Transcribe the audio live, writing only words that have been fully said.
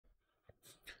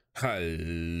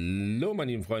Hallo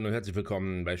meine lieben Freunde und herzlich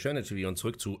willkommen bei Schwertkämpfer TV und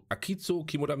zurück zu Akitsu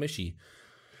Kimodameshi.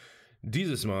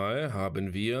 Dieses Mal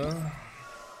haben wir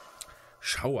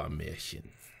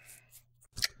Schauermärchen.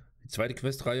 Die zweite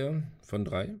Questreihe von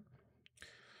 3.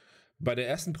 Bei der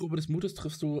ersten Probe des Mutes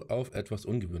triffst du auf etwas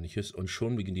Ungewöhnliches und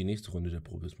schon beginnt die nächste Runde der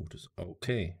Probe des Mutes.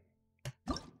 Okay.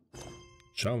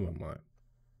 Schauen wir mal.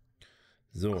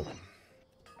 So.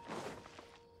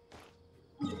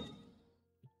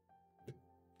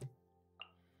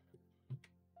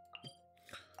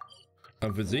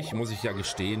 Aber für sich, muss ich ja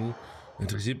gestehen,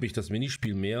 interessiert mich das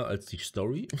Minispiel mehr als die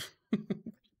Story.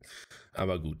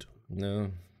 Aber gut.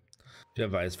 Ne,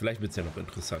 wer weiß, vielleicht wird es ja noch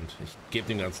interessant. Ich gebe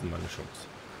dem Ganzen mal eine Chance.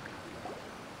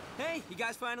 Hey, you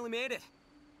guys finally made it.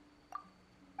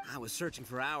 I was searching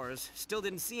for hours. Still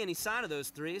didn't see any sign of those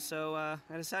three, so I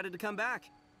decided to come back.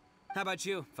 How about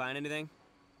you? Find anything?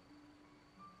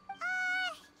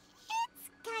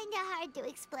 It's kinda hard to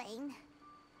explain.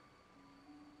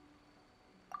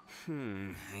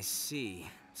 I see.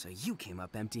 So you came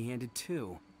up empty-handed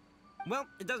too. Well,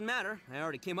 it doesn't matter. I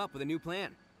already came up with a new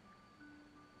plan.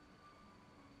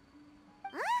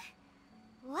 Huh?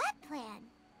 What plan?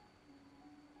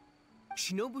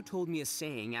 Shinobu told me a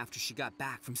saying after she got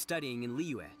back from studying in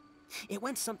Liyue. It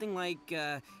went something like,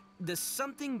 the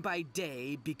something by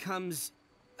day becomes,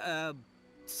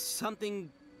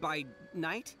 something by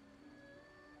night?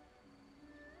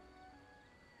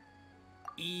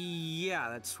 Yeah,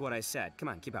 that's what I said. Come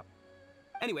on, keep up.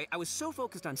 Anyway, I was so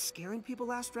focused on scaring people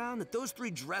last round that those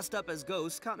three dressed up as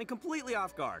ghosts caught me completely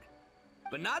off guard.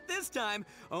 But not this time!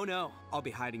 Oh no, I'll be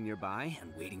hiding nearby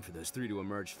and waiting for those three to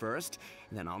emerge first,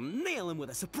 and then I'll nail them with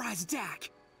a surprise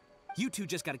attack! You two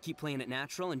just gotta keep playing it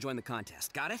natural and join the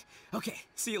contest, got it? Okay,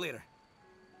 see you later.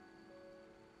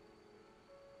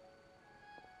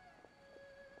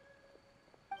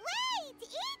 Wait, Ito!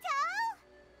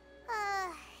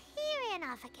 He ran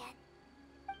off again.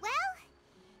 Well,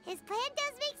 his plan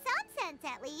does make some sense,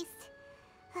 at least.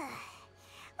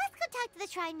 Let's go talk to the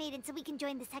Shrine Maiden so we can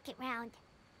join the second round.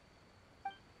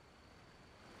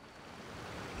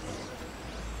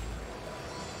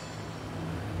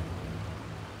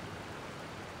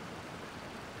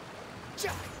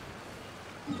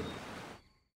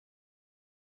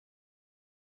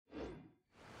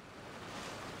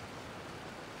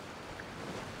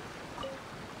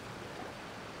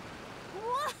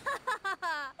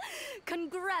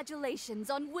 Congratulations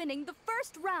on winning the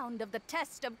first round of the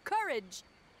test of courage!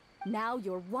 Now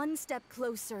you're one step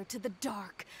closer to the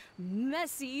dark,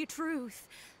 messy truth.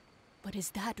 But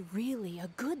is that really a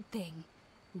good thing?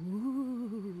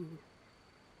 Ooh.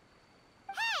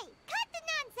 Hey! Cut the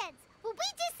nonsense! What we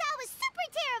just saw was super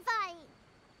terrifying!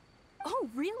 Oh,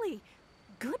 really?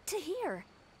 Good to hear.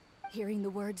 Hearing the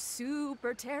word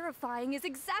super terrifying is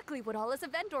exactly what all us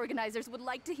event organizers would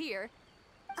like to hear.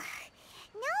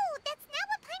 No, that's not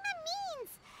what Paimon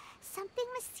means! Something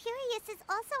mysterious is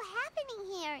also happening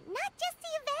here, not just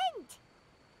the event!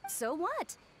 So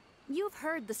what? You've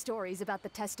heard the stories about the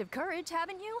test of courage,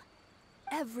 haven't you?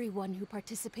 Everyone who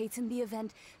participates in the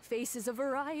event faces a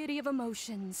variety of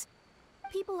emotions.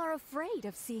 People are afraid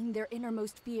of seeing their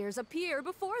innermost fears appear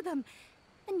before them,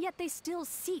 and yet they still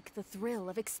seek the thrill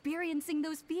of experiencing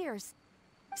those fears.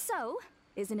 So,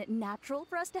 isn't it natural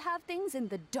for us to have things in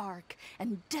the dark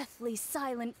and deathly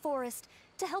silent forest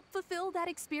to help fulfill that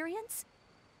experience?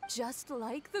 Just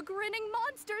like the grinning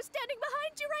monster standing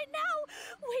behind you right now,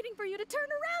 waiting for you to turn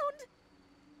around!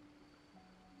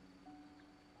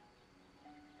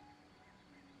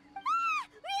 Ah!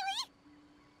 Really?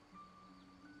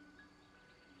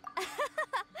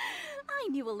 I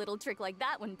knew a little trick like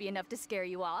that wouldn't be enough to scare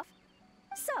you off.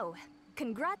 So,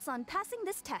 congrats on passing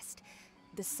this test.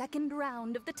 The second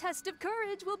round of the test of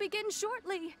courage will begin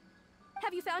shortly.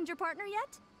 Have you found your partner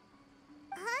yet?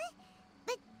 Huh?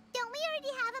 But don't we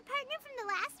already have a partner from the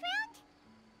last round?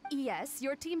 Yes,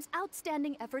 your team's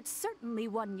outstanding efforts certainly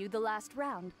won you the last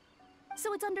round.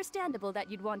 So it's understandable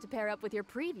that you'd want to pair up with your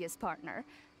previous partner.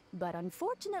 But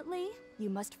unfortunately, you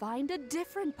must find a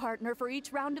different partner for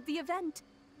each round of the event.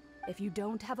 If you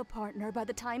don't have a partner by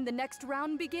the time the next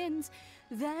round begins,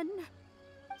 then...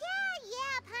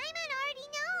 Yeah, Paimon already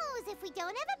knows. If we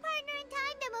don't have a partner in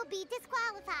time, then we'll be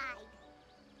disqualified.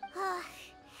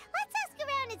 Let's ask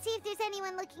around and see if there's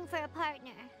anyone looking for a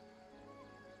partner.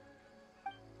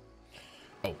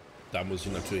 Oh, da muss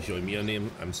ich natürlich Eumir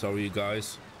nehmen. I'm sorry,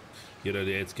 guys. Jeder,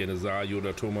 der jetzt gerne Sayu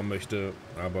oder Thoma möchte,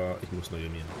 aber ich muss nur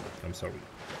Eumir nehmen. I'm sorry.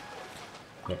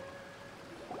 Ja.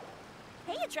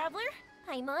 Hey, traveler.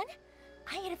 Paimon.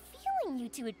 I had a feeling you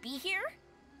two would be here.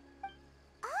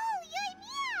 Oh,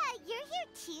 Yoimiya! You're here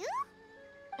too?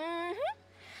 Mm-hmm.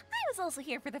 I was also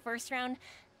here for the first round,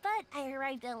 but I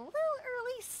arrived a little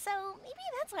early, so maybe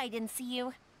that's why I didn't see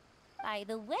you. By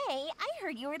the way, I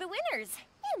heard you were the winners.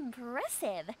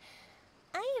 Impressive.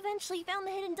 I eventually found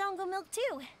the hidden dongo milk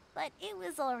too, but it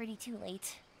was already too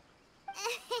late.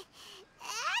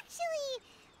 Actually,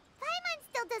 Paimon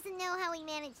still doesn't know how we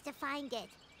managed to find it.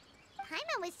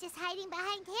 Paimon was just hiding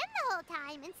behind him the whole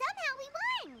time, and somehow we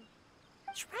won.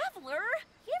 Traveler,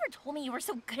 you never told me you were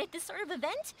so good at this sort of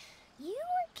event. You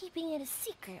weren't keeping it a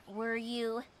secret, were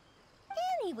you?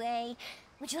 Anyway,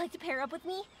 would you like to pair up with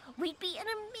me? We'd be an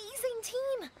amazing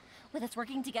team. With us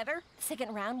working together, the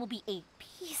second round will be a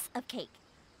piece of cake.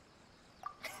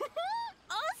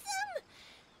 Awesome!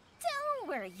 Don't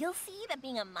worry, you'll see that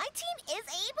being on my team is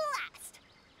a blast.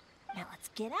 Now let's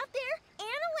get out there and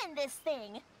win this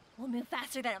thing. We'll move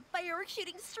faster than a firework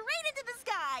shooting straight into the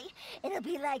sky. It'll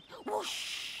be like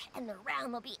whoosh, and the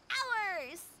round will be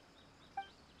ours.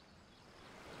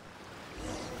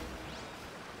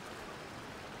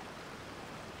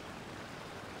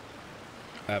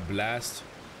 A Blast.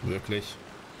 Wirklich?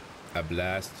 A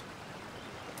Blast.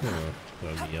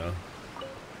 Ja.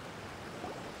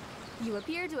 You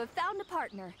appear to have found a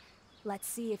partner. Let's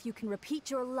see if you can repeat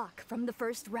your luck from the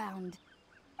first round.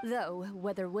 Though,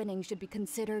 whether winning should be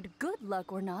considered good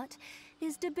luck or not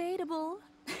is debatable.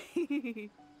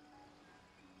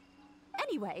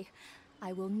 Anyway,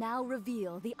 I will now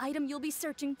reveal the item you'll be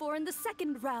searching for in the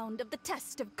second round of the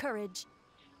test of courage.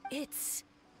 It's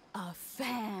a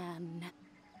fan.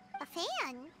 A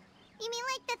fan? You mean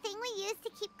like the thing we use to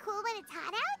keep cool when it's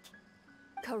hot out?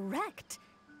 Correct.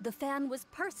 The fan was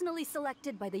personally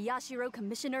selected by the Yashiro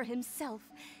Commissioner himself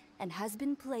and has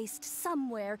been placed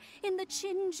somewhere in the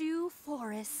Chinju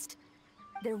Forest.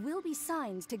 There will be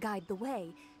signs to guide the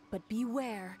way, but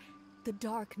beware. The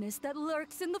darkness that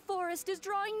lurks in the forest is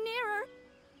drawing nearer.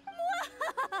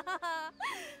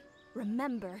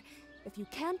 Remember, if you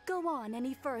can't go on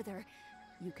any further,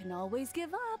 you can always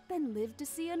give up and live to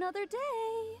see another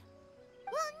day.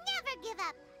 We'll never give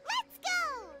up. Let's go!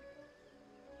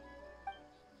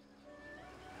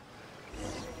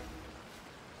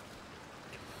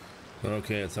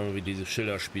 Okay, jetzt haben wir wieder diese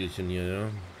Schilderspielchen hier,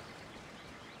 ja.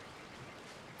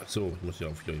 Achso, ich muss ja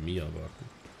auf Yoimiya warten.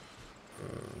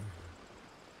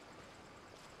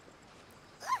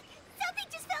 Something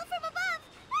just fell from above!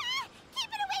 Ah, keep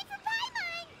it away from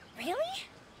Paimon! Really?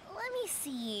 Let me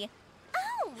see.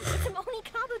 Oh, it's some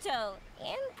Onikabuto,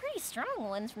 and pretty strong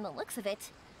ones from the looks of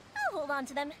it. I'll hold on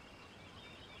to them.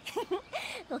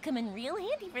 They'll come in real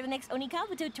handy for the next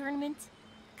Onikabuto tournament.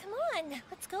 Come on,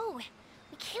 let's go.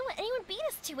 We can't let anyone beat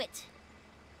us to it.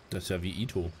 Das ist ja wie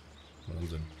Ito.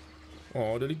 Wahnsinn.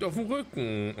 Oh, der liegt auf dem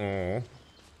Rücken. Oh.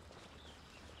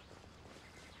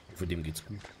 Für dem geht's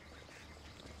gut.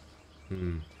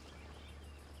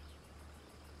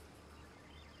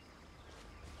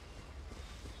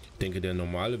 Ich denke, der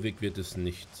normale Weg wird es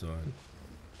nicht sein.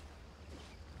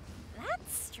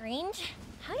 That's strange.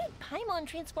 How did Paimon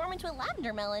transform into a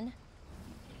lavender melon?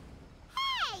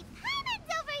 Hey! Paimon's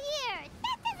over here!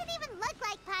 That doesn't even look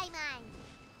like Paimon!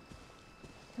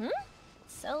 Hmm?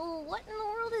 So what in the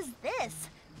world is this?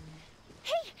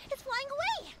 Hey, it's flying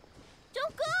away!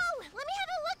 Don't go! Let me have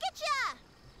a look at ya!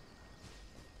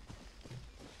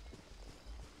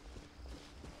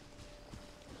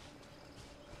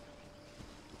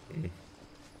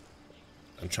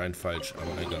 Anscheinend falsch,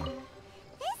 aber egal.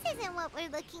 This isn't what we're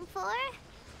looking for.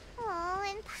 Oh,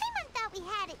 and Paimon thought we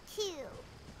had it too.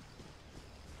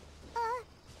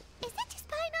 Is it just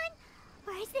Paimon?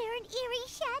 Or is there an eerie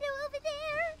shadow over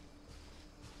there?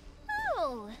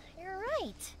 Oh, you're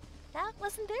right. That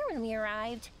wasn't there when we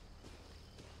arrived.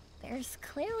 There's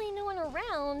clearly no one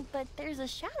around, but there's a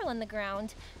shadow on the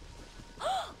ground.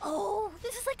 Oh,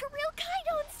 this is like a real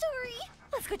Kaidon story!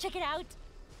 Let's go check it out.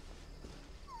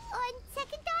 On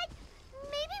second thought,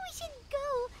 maybe we shouldn't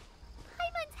go.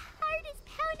 Paimon's heart is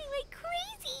pounding like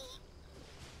crazy.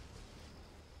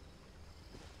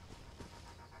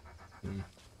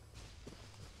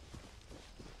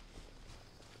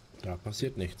 Da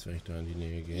passiert nichts, wenn ich da in die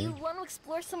Nähe gehe. You want to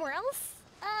explore somewhere else?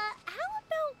 How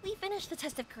about we finish the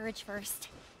test of courage first?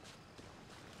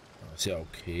 Ist ja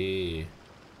okay.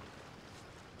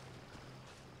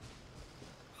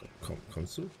 Komm,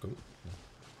 kommst du? Komm.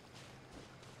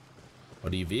 Aber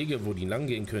die Wege, wo die lang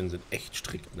gehen können, sind echt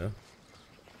strikt, ne?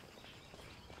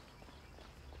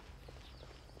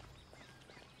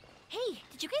 Hey,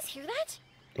 did you guys hear that?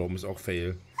 Da oben ist auch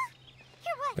Fail.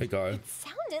 Hear what? Egal. It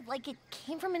sounded like it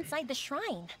came from inside the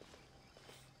shrine.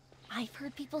 I've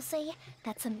heard people say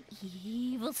that some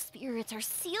evil spirits are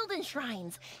sealed in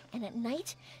shrines, and at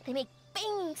night they make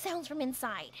banging sounds from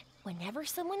inside. Whenever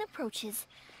someone approaches,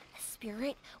 the the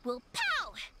spirit will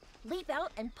pow! Leap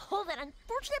out and pull that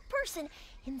unfortunate person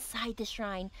inside the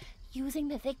shrine, using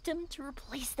the victim to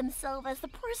replace themselves as the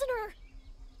prisoner.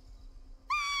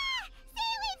 Ah!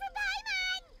 Stay away from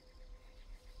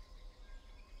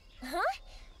Paimon! Huh?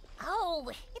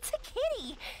 Oh, it's a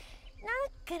kitty.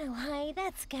 Not gonna lie,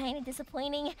 that's kind of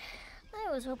disappointing.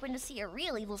 I was hoping to see a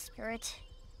real evil spirit.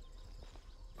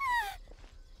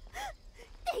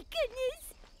 Thank goodness!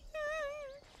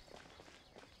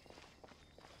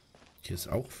 Hier ist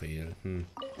auch Fail. This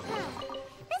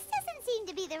doesn't seem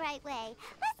to be the right way.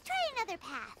 Let's try another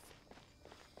path.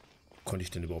 Konnte ich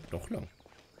denn überhaupt noch lang?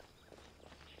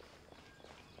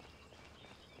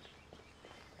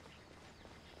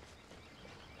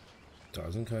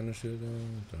 Da sind keine Schilder.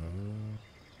 Da.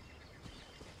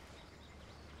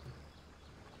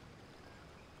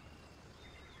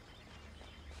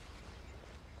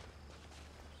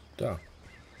 Da.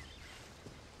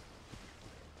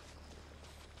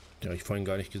 Die habe ich vorhin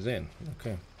gar nicht gesehen.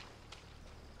 Okay.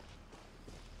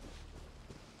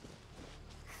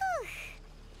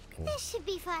 This should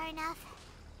be far enough.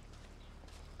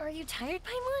 Are you tired,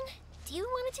 Paimon? Do you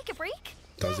want to take a break?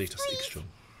 Da sehe ich das X schon.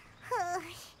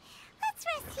 Let's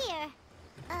rest here.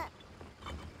 Huh?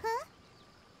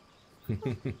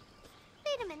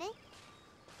 Wait a minute.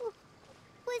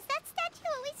 Was that statue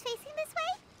always facing this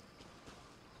way?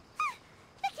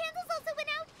 The candles also went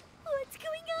out. What's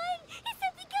going on? Is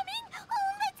something coming?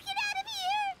 Oh, let's get out of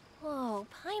here! Whoa,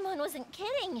 Paimon wasn't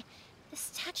kidding. The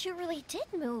statue really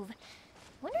did move.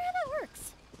 Wonder how that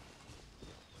works.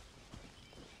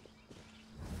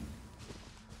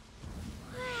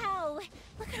 Wow,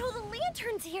 look at all the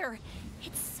lanterns here.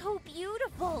 It's so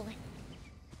beautiful.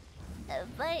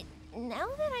 But now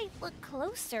that I look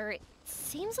closer, it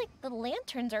seems like the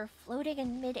lanterns are floating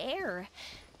in midair.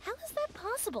 How is that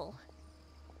possible?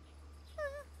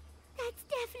 That's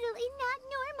definitely not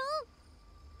normal.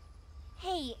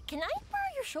 Hey, can I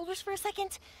borrow your shoulders for a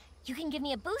second? You can give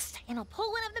me a boost, and I'll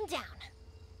pull one of them down.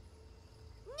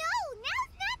 No,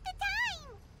 now's not the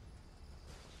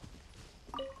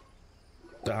time.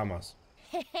 Da haben wir's.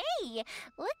 Hey,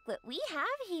 look what we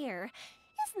have here.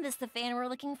 Isn't this the fan we're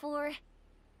looking for?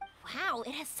 Wow,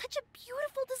 it has such a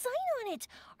beautiful design on it.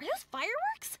 Are those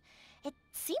fireworks? It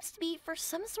seems to be for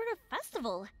some sort of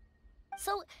festival.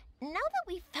 So, now that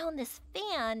we've found this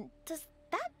fan, does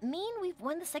that mean we've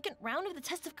won the second round of the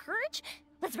test of courage?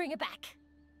 Let's bring it back.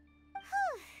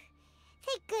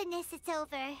 Thank goodness it's over.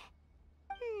 Wonder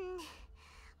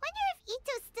if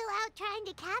Ito's still out trying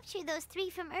to capture those three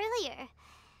from earlier.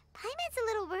 Paimon's a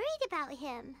little worried about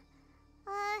him.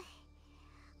 Why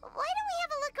don't we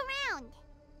have a look around?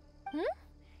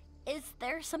 Is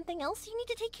there something else you need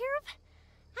to take care of?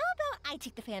 How about I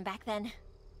take the fan back then?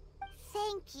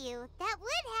 Thank you. That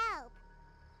would help.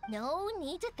 No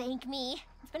need to thank me.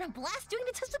 It's been a blast doing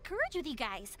the test of courage with you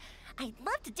guys. I'd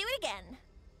love to do it again.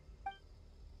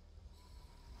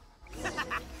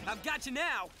 I've got you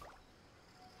now!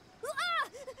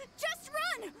 Just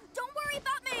run! Don't worry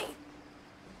about me!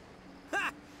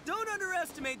 Ha! Don't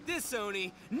underestimate this,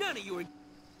 Oni. None of you are...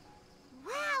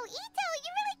 Wow, Ito,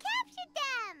 you really captured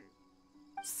them!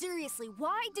 Seriously,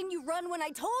 why didn't you run when I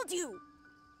told you?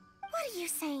 What are you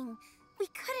saying? We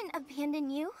couldn't abandon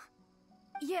you?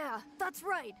 Yeah, that's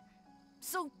right.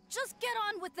 So just get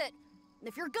on with it.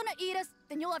 If you're gonna eat us,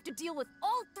 then you'll have to deal with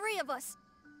all three of us.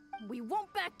 We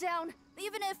won't back down,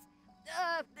 even if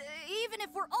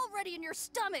we're already in your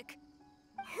stomach.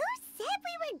 Who said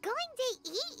we were going to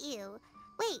eat you?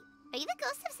 Wait, are you the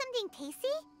ghost of something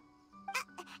tasty?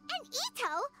 And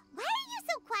Ito, why are you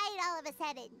so quiet all of a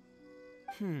sudden?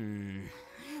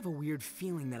 I have a weird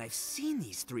feeling that I've seen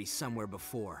these three somewhere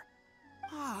before.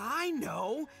 Ah, I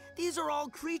know! These are all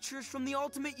creatures from the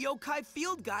Ultimate Yokai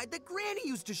Field Guide that Granny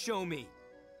used to show me.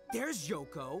 There's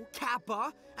Yoko,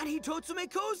 Kappa, and Hitotsume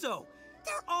Kozo.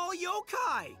 They're all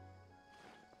yokai!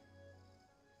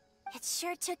 It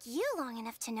sure took you long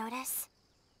enough to notice.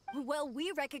 Well,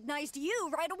 we recognized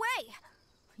you right away.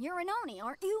 You're an Oni,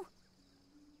 aren't you?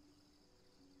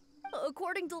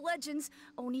 According to legends,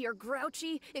 Oni are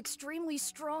grouchy, extremely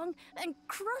strong, and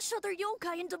crush other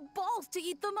yokai into balls to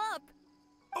eat them up.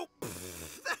 Oh,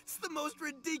 that's the most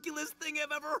ridiculous thing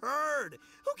I've ever heard!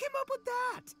 Who came up with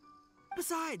that?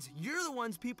 Besides, you're the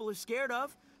ones people are scared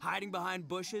of, hiding behind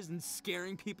bushes and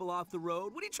scaring people off the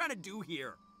road. What are you trying to do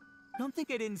here? Don't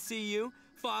think I didn't see you,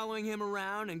 following him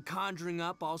around and conjuring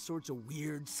up all sorts of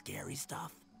weird, scary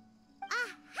stuff.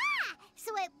 Aha!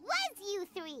 So it was you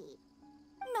three!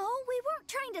 No, we weren't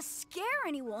trying to scare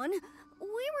anyone. We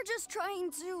were just trying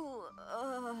to,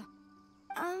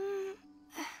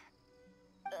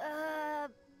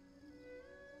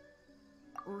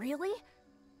 Really?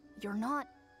 You're not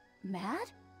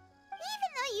mad? Even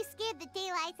though you scared the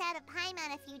daylights out of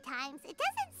Paimon a few times, it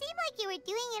doesn't seem like you were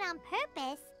doing it on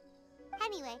purpose.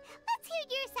 Anyway, let's hear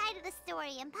your side of the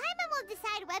story, and Paimon will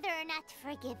decide whether or not to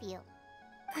forgive you.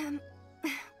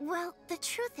 Well, the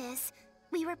truth is,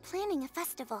 we were planning a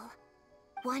festival.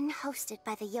 One hosted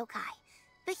by the yokai,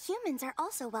 but humans are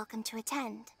also welcome to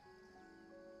attend.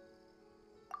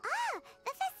 Ah,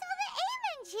 the festival that A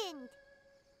mentioned!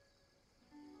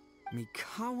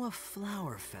 Mikawa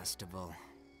Flower Festival.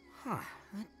 Huh,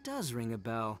 that does ring a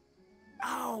bell.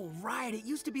 Oh, right, it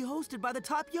used to be hosted by the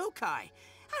top yokai. I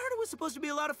heard it was supposed to be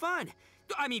a lot of fun.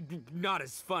 I mean, not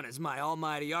as fun as my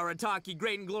almighty Arataki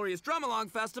Great and Glorious Drum-Along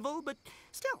Festival, but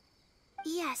still.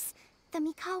 Yes, the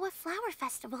Mikawa Flower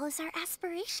Festival is our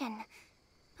aspiration.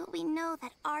 But we know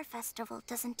that our festival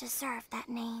doesn't deserve that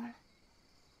name.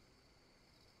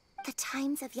 The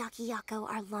times of Yakiyako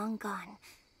are long gone.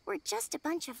 We're just a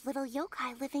bunch of little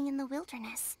yokai living in the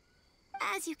wilderness.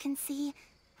 As you can see,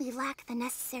 we lack the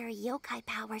necessary yokai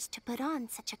powers to put on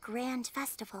such a grand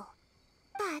festival.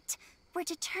 But we're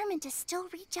determined to still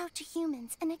reach out to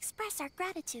humans and express our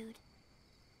gratitude.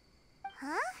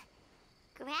 Huh?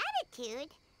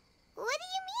 Gratitude? What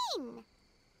do you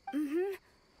mean?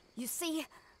 You see,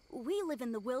 we live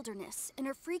in the wilderness and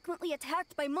are frequently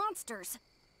attacked by monsters.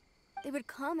 They would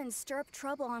come and stir up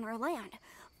trouble on our land,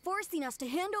 forcing us to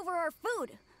hand over our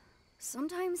food.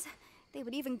 Sometimes they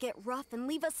would even get rough and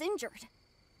leave us injured.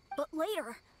 But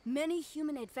later, many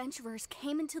human adventurers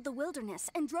came into the wilderness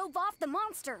and drove off the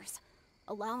monsters,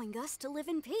 allowing us to live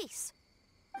in peace.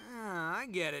 Ah, I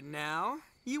get it now.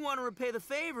 You want to repay the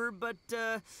favor, but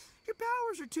your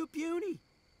powers are too puny.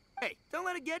 Hey, don't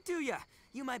let it get to ya.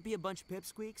 You might be a bunch of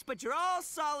pipsqueaks, but you're all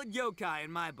solid yokai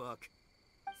in my book.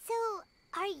 So,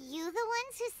 are you the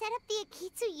ones who set up the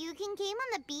Akitsu Yugen game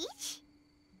on the beach?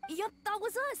 Yep, that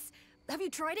was us. Have you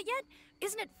tried it yet?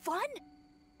 Isn't it fun?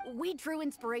 We drew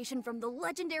inspiration from the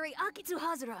legendary Akitsu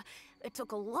Hazura. It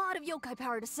took a lot of yokai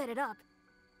power to set it up.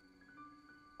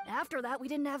 After that, we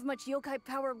didn't have much yokai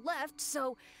power left,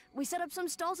 so we set up some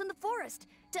stalls in the forest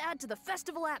to add to the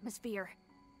festival atmosphere.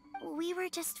 We were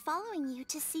just following you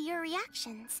to see your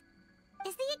reactions.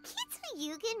 Is the Akitsu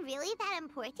Yugen really that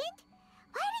important?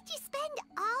 Why did you spend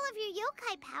all of your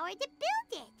yokai power to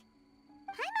build it?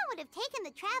 Paimon would have taken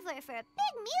the Traveler for a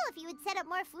big meal if you had set up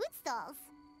more food stalls.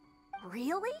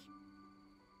 Really?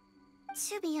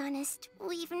 To be honest,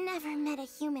 we've never met a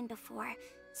human before,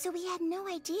 so we had no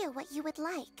idea what you would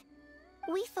like.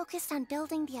 We focused on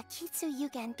building the Akitsu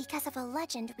Yugen because of a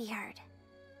legend we heard.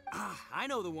 Ah, I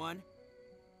know the one.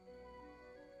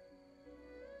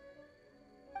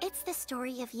 It's the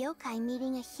story of yokai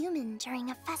meeting a human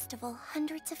during a festival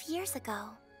hundreds of years ago.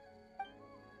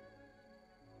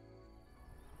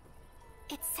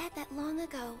 It's said that long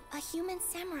ago, a human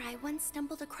samurai once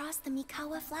stumbled across the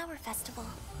Mikawa Flower Festival.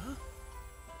 Huh?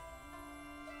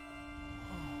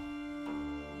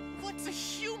 What's a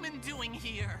human doing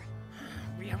here?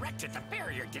 We erected the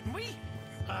barrier, didn't we?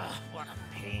 What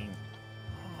a pain.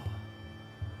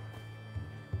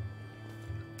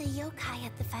 The yokai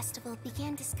at the festival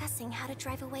began discussing how to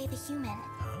drive away the human.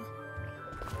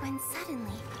 When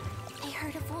suddenly, they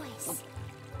heard a voice.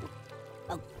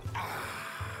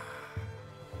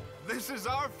 This is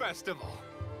our festival,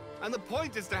 and the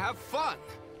point is to have fun.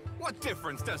 What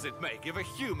difference does it make if a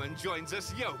human joins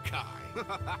us yokai?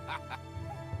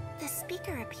 The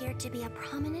speaker appeared to be a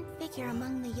prominent figure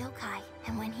among the yokai,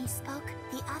 and when he spoke,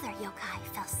 the other yokai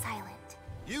fell silent.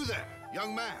 You there,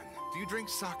 young man. Do you drink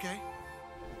sake?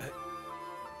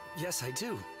 Yes, I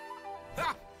do.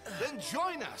 Ha! Then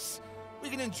join us. We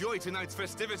can enjoy tonight's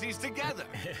festivities together.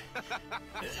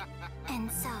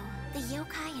 And so, the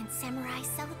yokai and samurai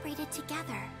celebrated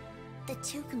together. The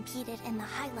two competed in the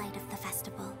highlight of the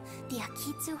festival, the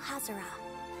Akitsu Hazura.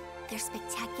 Their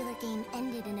spectacular game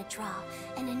ended in a draw,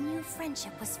 and a new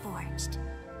friendship was forged.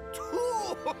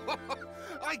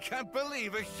 I can't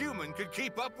believe a human could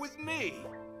keep up with me.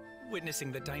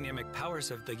 Witnessing the dynamic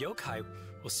powers of the yokai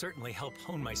will certainly help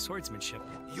hone my swordsmanship.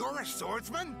 You're a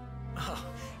swordsman? Oh,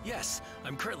 yes.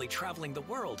 I'm currently traveling the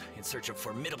world in search of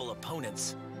formidable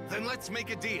opponents. Then let's make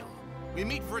a deal. We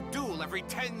meet for a duel every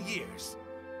 10 years.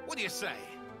 What do you say?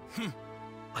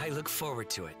 I look forward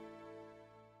to it.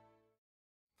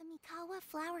 The Mikawa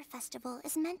Flower Festival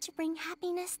is meant to bring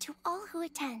happiness to all who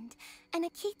attend, and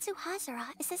Akitsu Hazura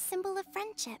is a symbol of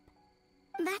friendship.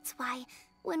 That's why,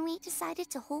 when we decided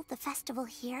to hold the festival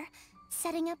here,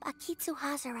 setting up Akitsu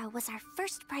Hazura was our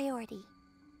first priority.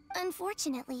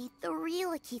 Unfortunately, the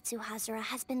real Akitsu Hazura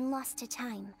has been lost to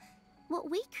time. What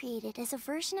we created is a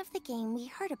version of the game we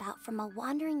heard about from a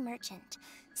wandering merchant,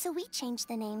 so we changed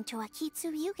the name to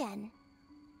Akitsu Yugen.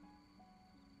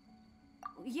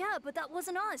 Yeah, but that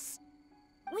wasn't us.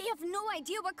 We have no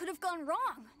idea what could have gone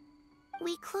wrong.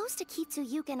 We closed Akitsu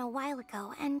Yugen a while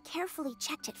ago and carefully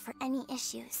checked it for any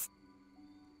issues.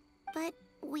 But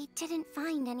we didn't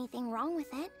find anything wrong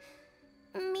with it.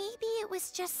 Maybe it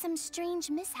was just some strange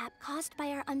mishap caused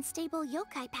by our unstable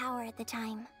yokai power at the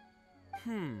time.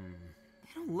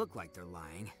 They don't look like they're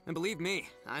lying. And believe me,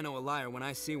 I know a liar when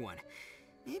I see one.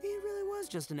 Maybe it really was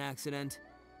just an accident.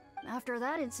 After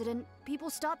that incident, people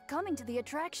stopped coming to the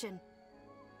attraction.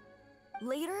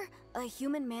 Later, a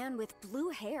human man with blue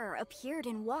hair appeared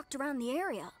and walked around the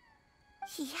area.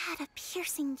 He had a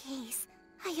piercing gaze.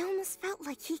 I almost felt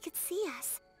like he could see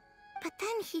us. But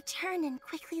then he turned and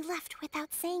quickly left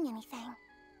without saying anything.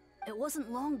 It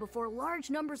wasn't long before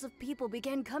large numbers of people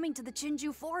began coming to the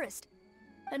Chinju forest.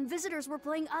 And visitors were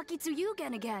playing Akitsu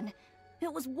Yugen again.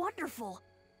 It was wonderful.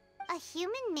 A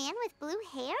human man with blue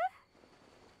hair?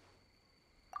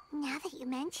 Now that you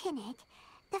mention it,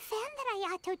 the fan that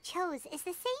Ayato chose is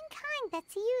the same kind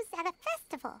that's used at a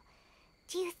festival.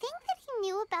 Do you think that he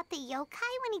knew about the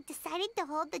yokai when he decided to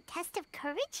hold the test of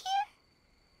courage here?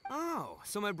 Oh,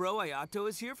 so my bro Ayato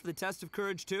is here for the test of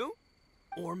courage too?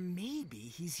 Or maybe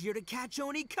he's here to catch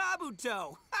Oni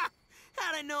Kabuto! Ha!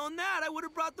 Had I known that, I would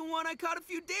have brought the one I caught a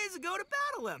few days ago to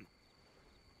battle him!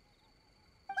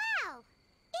 Wow!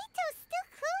 Ito's still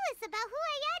clueless about who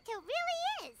Ayato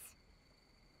really is!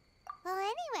 Well,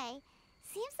 anyway,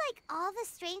 seems like all the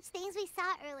strange things we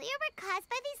saw earlier were caused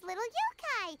by these little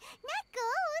yokai, not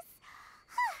ghosts!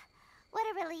 What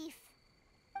a relief.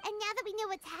 And now that we know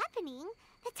what's happening,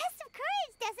 the test of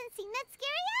courage doesn't seem that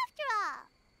scary after all!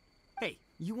 Hey,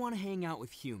 you want to hang out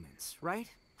with humans, right?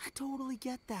 I totally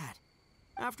get that.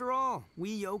 After all,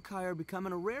 we yokai are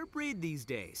becoming a rare breed these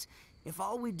days. If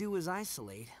all we do is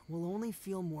isolate, we'll only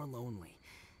feel more lonely.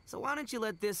 So why don't you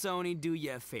let this Oni do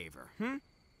you a favor,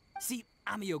 See,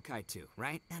 I'm a yokai too,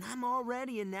 right? And I'm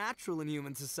already a natural in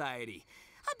human society.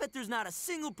 I bet there's not a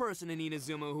single person in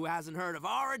Inazuma who hasn't heard of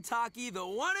Arataki, the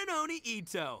one and only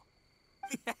Ito.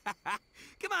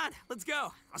 Come on, let's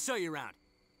go. I'll show you around.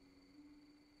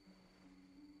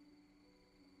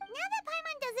 Now that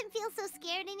Paimon doesn't feel so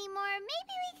scared anymore,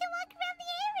 maybe we can walk around the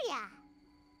area.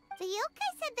 The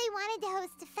yokai said they wanted to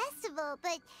host a festival,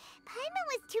 but Paimon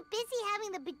was too busy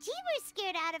having the bejeebers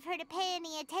scared out of her to pay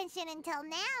any attention until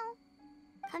now.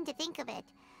 Come to think of it,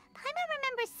 Paimon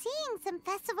remembers seeing some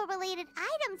festival-related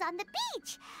items on the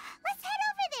beach. Let's head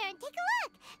over there and take a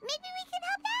look. Maybe we can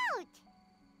help out.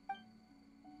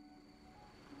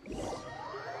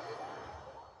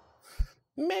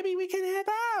 Maybe we can help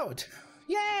out!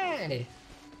 Yay!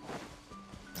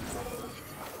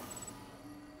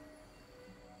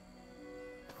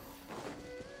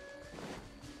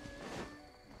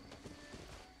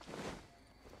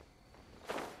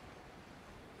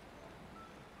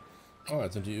 Oh,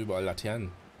 jetzt sind hier überall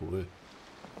Laternen. Cool.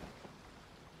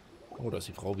 Oh, da ist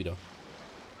die Frau wieder.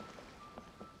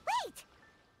 Wait!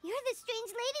 You're the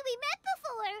strange lady we met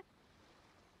before!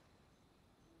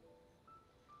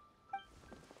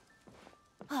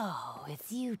 Oh,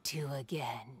 it's you two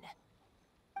again.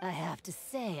 I have to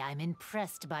say, I'm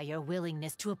impressed by your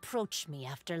willingness to approach me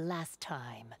after last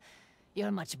time.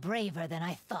 You're much braver than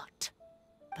I thought.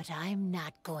 But I'm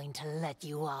not going to let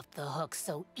you off the hook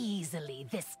so easily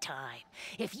this time.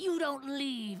 If you don't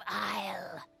leave,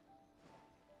 I'll...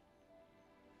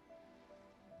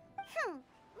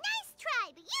 Nice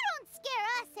try, but you don't scare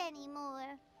us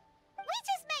anymore. We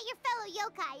just met your fellow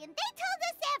yokai and they told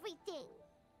us everything.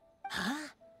 Huh?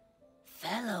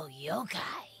 Fellow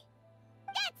yokai?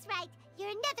 That's right. You're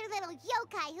another little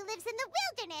yokai who lives in the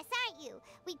wilderness, aren't you?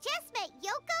 We just met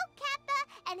Yoko, Kappa,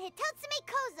 and Hitotsume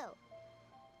Kozo.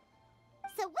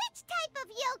 So which type of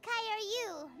yokai are you,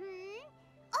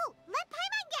 Oh, let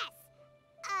Paimon guess!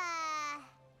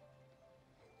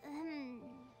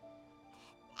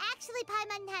 Actually,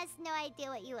 Paimon has no idea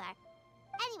what you are.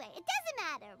 Anyway, it doesn't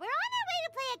matter. We're on our way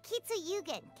to play Akitsu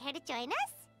Yugen. Care to join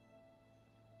us?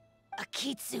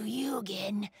 Akitsu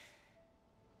Yugen?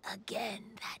 Again,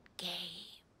 that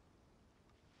game.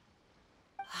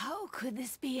 How could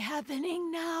this be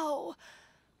happening now?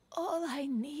 All I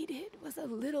needed was a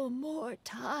little more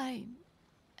time,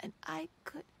 and I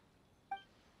could...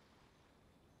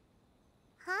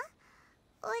 Huh?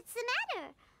 What's the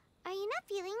matter? Are you not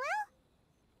feeling well?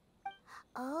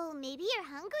 Oh, maybe you're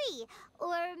hungry,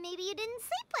 or maybe you didn't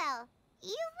sleep well.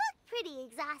 You look pretty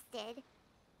exhausted.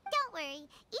 Don't worry,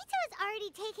 Ito has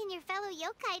already taken your fellow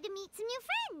yokai to meet some new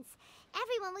friends.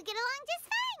 Everyone will get along just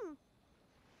fine.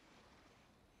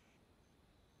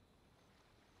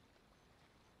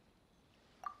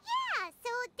 Yeah, so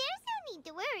so there's no need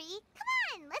to worry. Come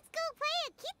on, let's go play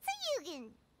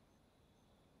Akitsu.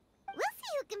 We'll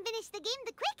see who can finish the game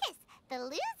the quickest. The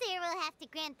loser will have to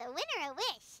grant the winner a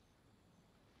wish.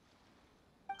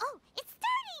 Oh, it's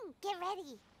starting! Get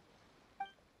ready.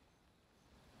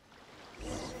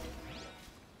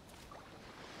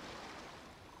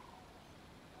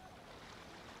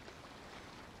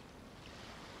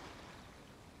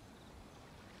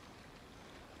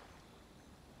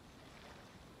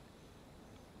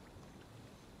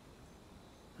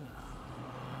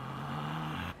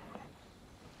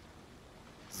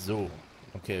 So,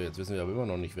 okay, jetzt wissen wir aber immer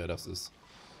noch nicht, wer das ist.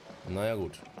 Naja,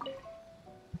 gut.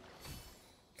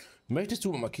 Möchtest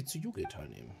du am Akitsu Yuugei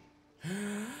teilnehmen?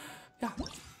 Ja.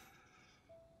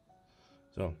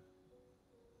 So.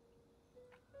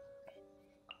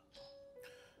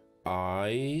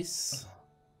 Eis.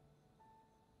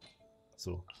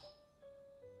 So.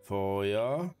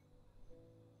 Feuer.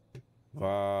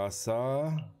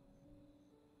 Wasser.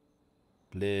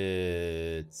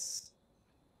 Blitz.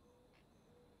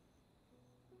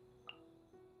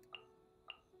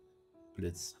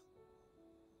 Blitz.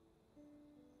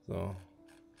 So.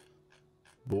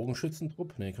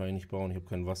 Bogenschützentrupp? Ne, kann ich nicht bauen. Ich habe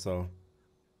kein Wasser.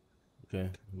 Okay,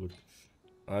 gut.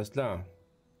 Alles klar.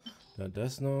 Da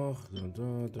das noch.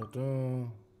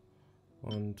 Da.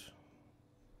 Und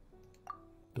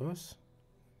das.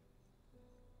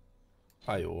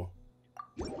 Ah jo.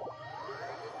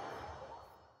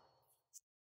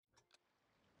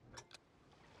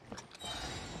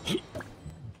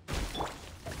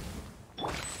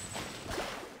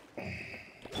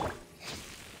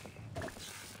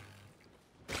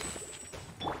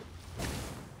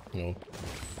 No.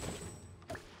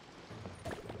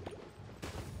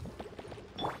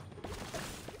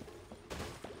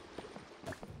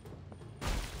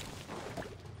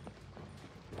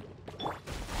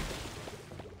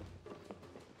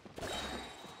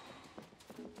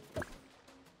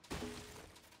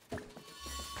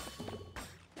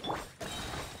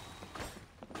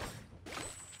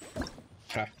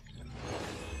 Ha.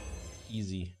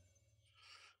 Easy.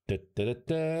 Wir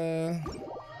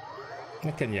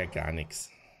kennen ja gar nichts.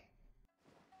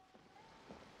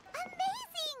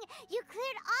 Amazing! You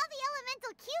cleared all the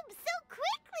elemental cubes so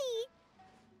quickly!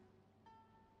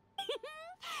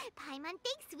 Paimon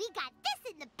thinks we got this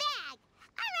in the bag!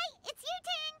 Alright, it's your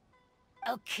turn!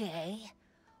 Okay.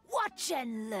 Watch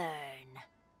and learn.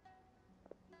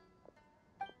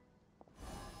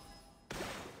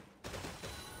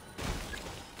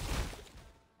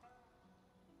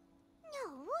 No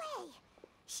way!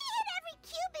 She hit every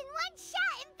cube in one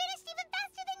shot and finished even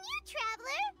faster than you,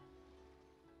 Traveler!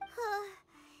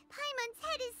 Paimon's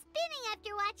head is spinning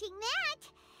after watching that!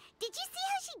 Did you see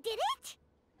how she did it?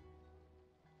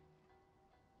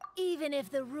 Even if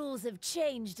the rules have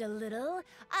changed a little,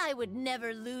 I would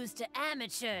never lose to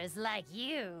amateurs like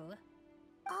you.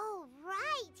 Oh,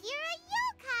 right! You're a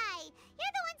yokai!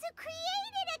 You're the ones who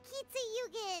created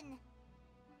Akitsu.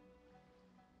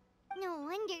 No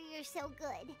wonder you're so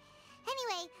good.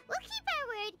 Anyway, we'll keep our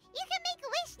word. You can make a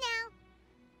wish now.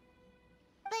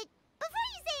 But before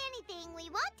you say anything, we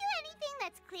won't do anything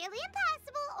that's clearly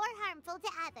impossible or harmful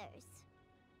to others.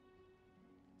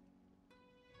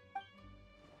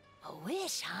 A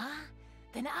wish, huh?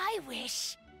 Then I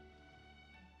wish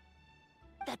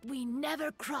that we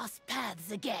never cross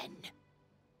paths again.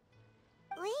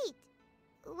 Wait,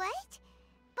 what?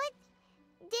 But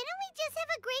didn't we just have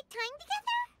a great time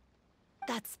together?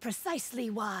 That's precisely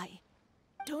why.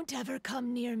 Don't ever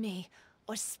come near me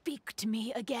or speak to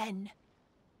me again.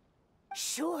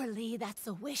 Surely that's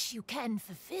a wish you can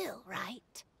fulfill,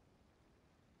 right?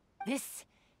 This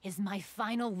is my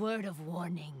final word of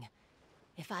warning.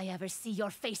 If I ever see your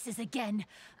faces again,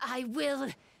 I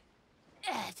will...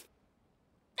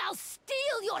 I'll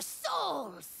steal your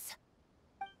souls!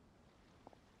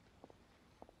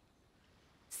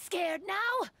 Scared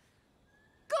now?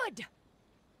 Good!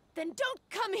 Then don't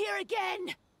come here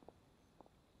again!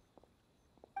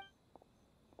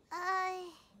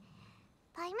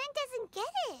 Paimon doesn't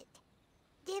get it.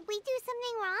 Did we do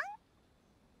something wrong?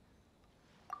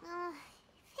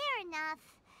 Fair enough.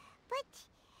 But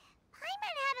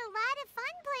Paimon had a lot of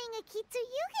fun playing Akitsu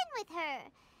with her.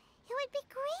 It would be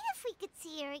great if we could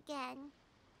see her again.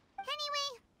 Anyway,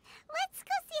 let's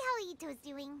go see how Ito's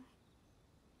doing.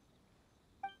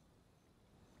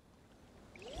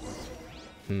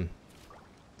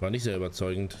 War nicht sehr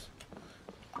überzeugend.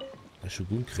 Der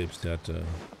Shogun-Krebs, der hatte...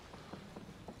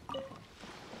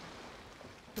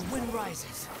 The wind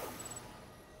rises.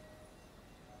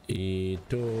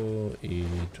 Ito.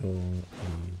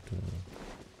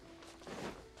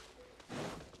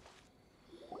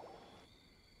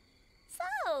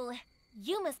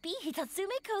 You must be Hitatsume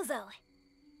Kozo.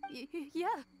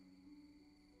 Yeah.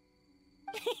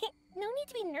 No need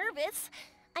to be nervous.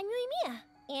 I'm Yuimiya,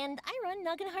 and I run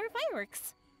Naganohara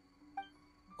Fireworks.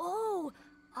 Oh,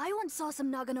 I once saw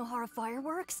some Naganohara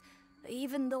fireworks.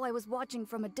 Even though I was watching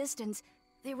from a distance,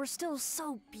 they were still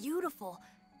so beautiful,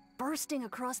 bursting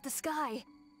across the sky.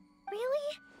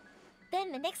 Really?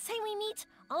 Then the next time we meet,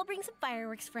 I'll bring some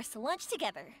fireworks for us to launch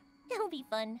together. It'll be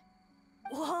fun.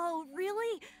 Whoa,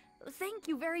 really? Thank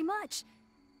you very much.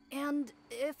 And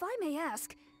if I may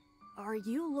ask, are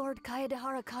you Lord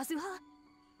Kaedehara Kazuha?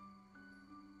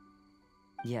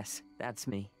 Yes, that's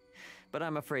me. But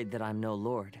I'm afraid that I'm no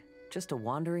lord, just a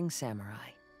wandering samurai.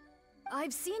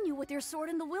 I've seen you with your sword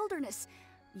in the wilderness.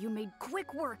 You made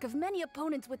quick work of many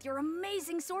opponents with your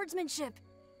amazing swordsmanship.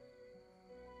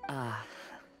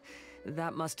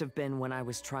 That must have been when I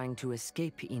was trying to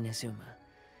escape Inazuma.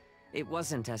 It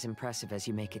wasn't as impressive as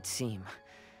you make it seem.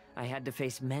 I had to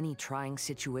face many trying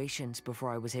situations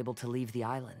before I was able to leave the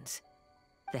islands.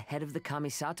 The head of the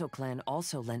Kamisato clan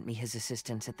also lent me his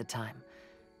assistance at the time.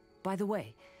 By the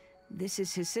way, this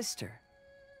is his sister.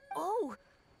 Oh,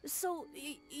 so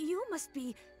you must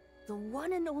be the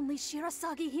one and only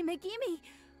Shirasagi Himegimi.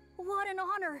 What an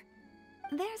honor.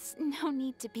 There's no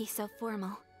need to be so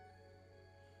formal.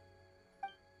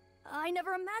 I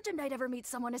never imagined I'd ever meet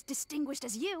someone as distinguished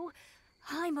as you.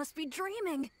 I must be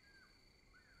dreaming.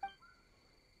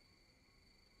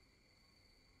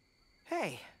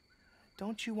 Hey,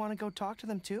 don't you want to go talk to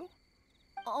them too?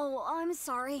 Oh, I'm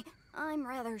sorry. I'm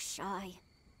rather shy.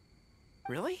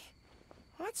 Really?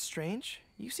 Well, that's strange.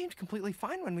 You seemed completely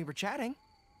fine when we were chatting.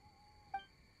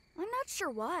 I'm not sure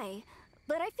why,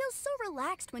 but I feel so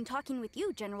relaxed when talking with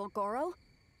you, General Goro.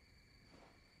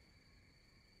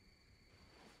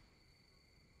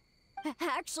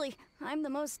 Actually, I'm the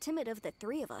most timid of the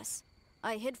three of us.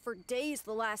 I hid for days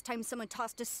the last time someone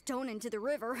tossed a stone into the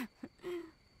river.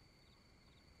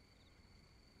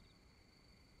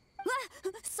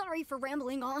 Sorry for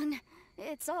rambling on.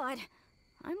 It's odd.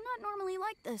 I'm not normally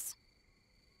like this.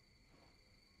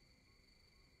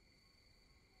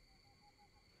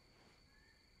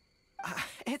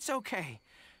 It's okay.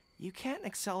 You can't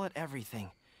excel at everything.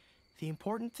 The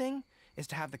important thing is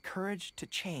to have the courage to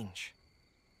change.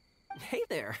 Hey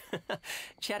there.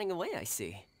 Chatting away, I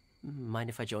see. Mind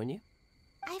if I join you?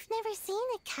 I've never seen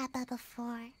a kappa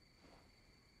before.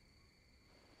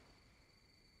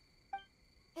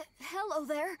 Hello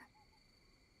there.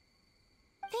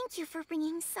 Thank you for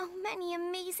bringing so many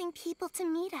amazing people to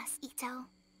meet us, Ito.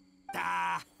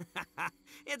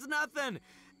 It's nothing.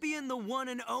 Being the one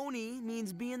and only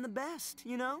means being the best,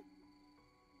 you know?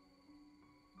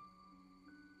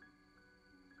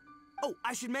 Oh,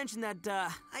 I should mention that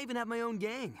I even have my own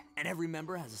gang, and every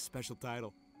member has a special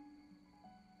title.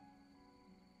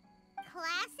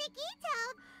 Classic Ito!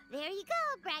 There you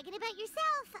go, bragging about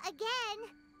yourself again.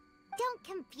 Don't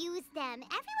confuse them.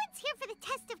 Everyone's here for the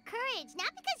test of courage,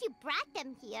 not because you brought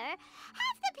them here.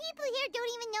 Half the people here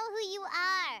don't even know who you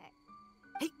are.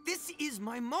 Hey, this is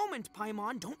my moment,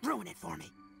 Paimon. Don't ruin it for me.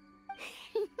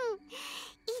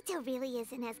 Ito really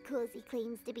isn't as cool as he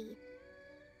claims to be.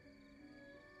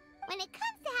 When it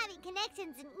comes to having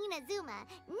connections in Inazuma,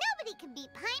 nobody can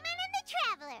beat Paimon and the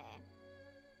Traveler.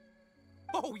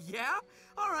 Oh, yeah?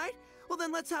 All right. Well,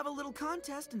 then let's have a little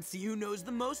contest and see who knows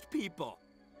the most people.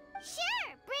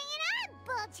 Sure, bring it on,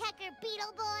 Bullchecker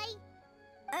Beetle Boy.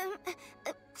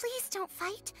 Please don't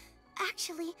fight.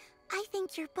 Actually, I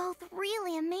think you're both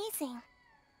really amazing.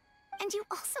 And you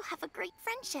also have a great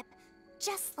friendship,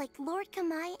 just like Lord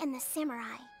Kamai and the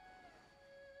Samurai.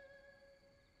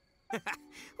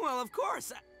 Well, of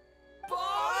course.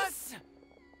 Boss!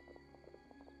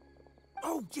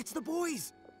 Oh, it's the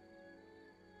boys.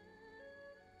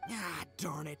 Ah,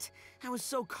 darn it. I was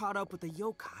so caught up with the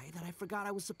yokai that I forgot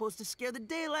I was supposed to scare the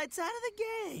daylights out of the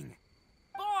gang.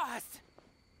 Boss!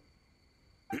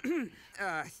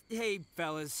 Hey,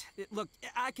 fellas. Look,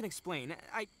 I can explain.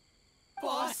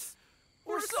 Boss!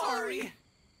 We're sorry!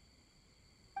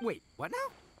 Wait, what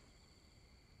now?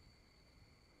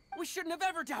 We shouldn't have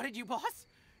ever doubted you, boss!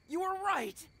 You were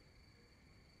right!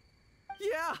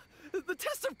 Yeah, the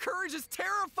test of courage is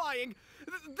terrifying.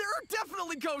 There are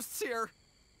definitely ghosts here.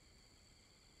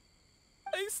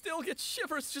 I still get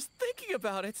shivers just thinking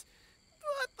about it.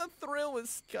 But the thrill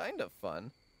is kind of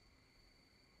fun.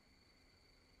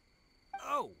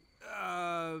 Oh,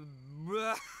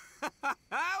 well,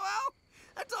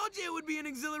 I told you it would be an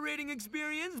exhilarating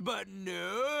experience, but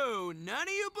no, none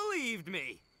of you believed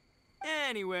me.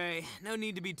 Anyway, no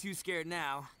need to be too scared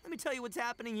now. Let me tell you what's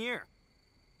happening here.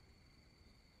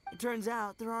 It turns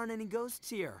out there aren't any ghosts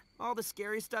here. All the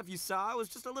scary stuff you saw was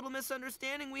just a little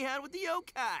misunderstanding we had with the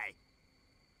yokai.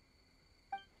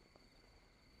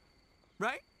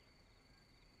 Right?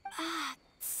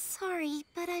 Sorry,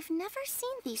 but I've never seen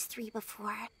these three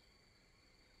before.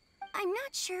 I'm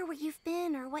not sure where you've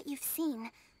been or what you've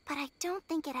seen, but I don't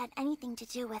think it had anything to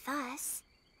do with us.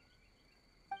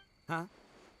 Huh?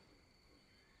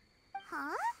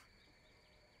 Huh?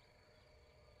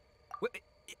 Wait,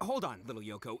 hold on, little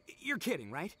Yoko. You're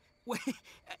kidding, right?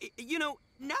 You know,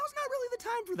 now's not really the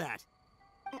time for that.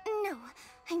 No,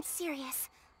 I'm serious.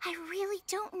 I really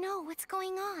don't know what's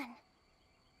going on.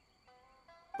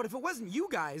 But if it wasn't you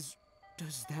guys,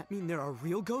 does that mean there are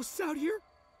real ghosts out here?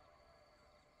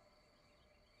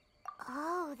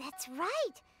 Oh, that's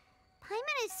right.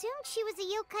 Paimon assumed she was a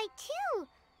yokai too.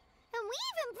 And we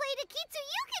even played Akitsu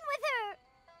Yukin with her.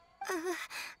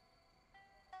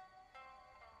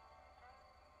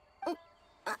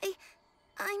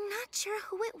 I'm not sure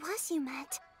who it was you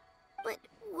meant, but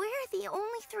we're the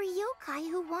only three yokai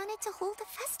who wanted to hold a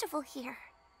festival here.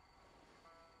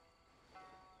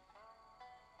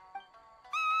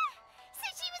 So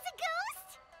she was a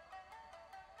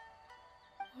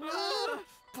ghost?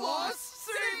 Boss,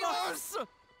 save us!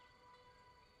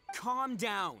 Calm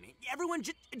down. Everyone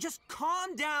just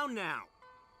calm down now.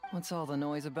 What's all the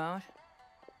noise about?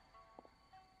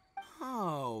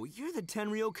 Oh, you're the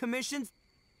Tenryou Commission's...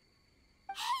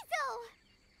 Hazel!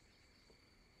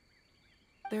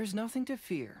 There's nothing to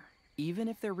fear. Even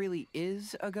if there really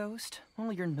is a ghost,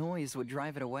 all your noise would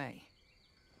drive it away.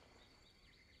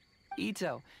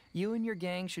 Ito, you and your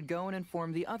gang should go and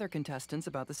inform the other contestants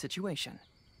about the situation.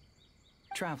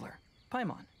 Traveler,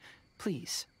 Paimon,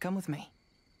 please, come with me.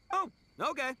 Oh,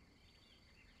 okay.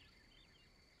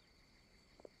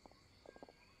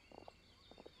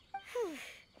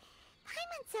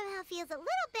 Paimon somehow feels a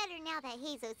little better now that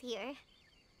Hazo's here.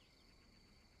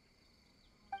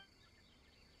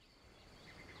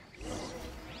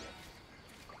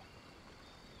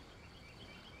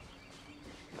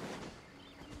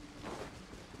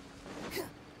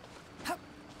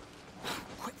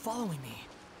 Quit following me.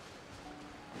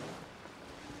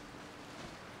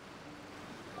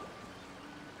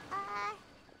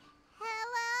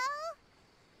 Hello?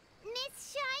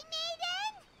 Miss Shy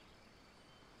Maiden?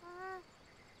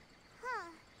 Huh.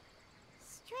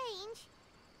 Strange.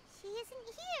 She isn't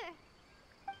here.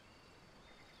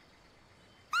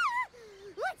 Ah!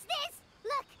 What's this?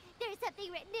 Look, there's something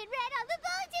written in red on the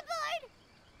bulletin board.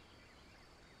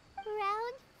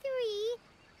 Round 3,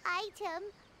 item,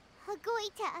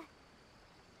 Hagoita.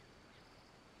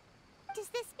 Does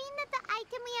this mean that the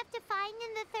item we have to find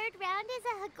in the 3rd round is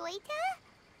a Hagoita?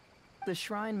 The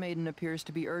Shrine Maiden appears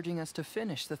to be urging us to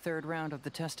finish the 3rd round of the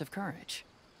Test of Courage.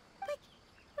 But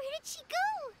where did she go?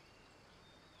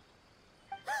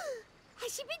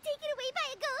 Has she been taken away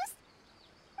by a ghost?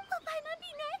 Will Paimon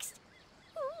be next?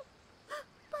 Oh,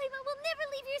 Paimon will never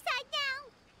leave your side now.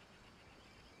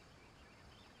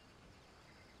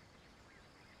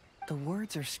 The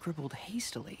words are scribbled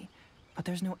hastily, but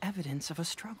there's no evidence of a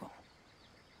struggle.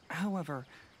 However,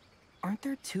 aren't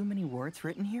there too many words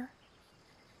written here?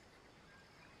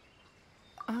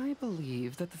 I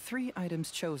believe that the 3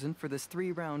 items chosen for this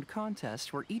 3-round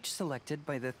contest were each selected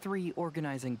by the 3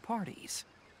 organizing parties.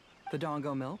 The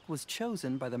Dongo Milk was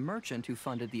chosen by the merchant who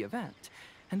funded the event,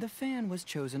 and the fan was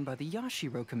chosen by the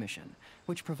Yashiro Commission,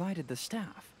 which provided the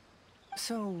staff.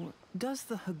 So, does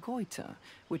the Hagoita,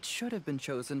 which should have been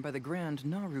chosen by the Grand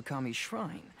Narukami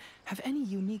Shrine, have any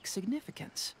unique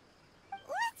significance?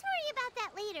 Let's worry about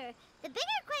that later. The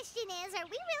bigger question is, are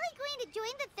we really going to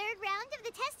join the 3rd round of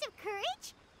the Test of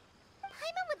Courage?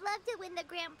 Paimon would love to win the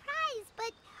grand prize,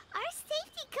 but our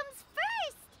safety comes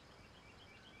first.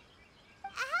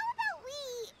 How about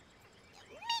we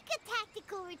make a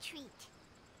tactical retreat?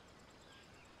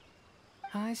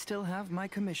 I still have my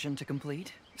commission to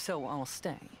complete, so I'll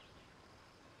stay.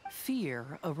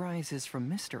 Fear arises from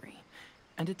mystery,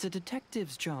 and it's a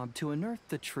detective's job to unearth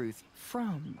the truth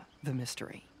from the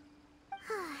mystery.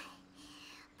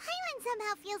 Paimon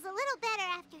somehow feels a little better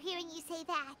after hearing you say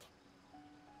that.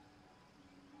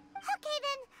 Okay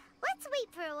then, let's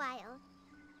wait for a while.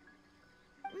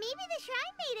 Maybe the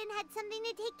Shrine Maiden had something to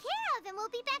take care of and we'll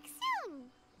be back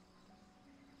soon.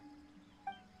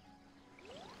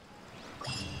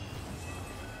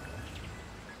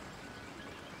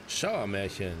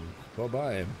 Schauermärchen,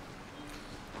 vorbei.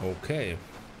 Okay.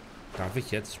 Darf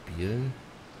ich jetzt spielen?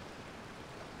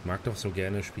 Mag doch so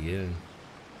gerne spielen.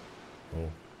 Oh,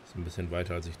 ist ein bisschen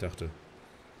weiter als ich dachte.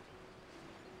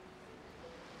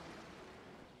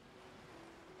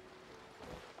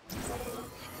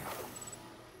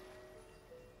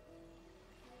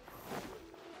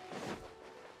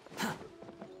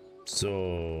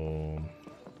 So.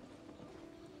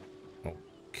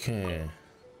 Okay.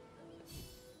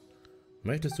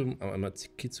 Möchtest du am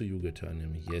Akitsu Yuugei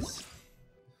teilnehmen? Yes.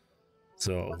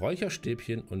 So,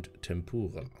 Räucherstäbchen und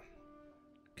Tempura.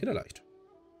 Kinderleicht.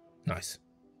 Nice.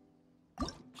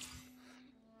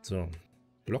 So,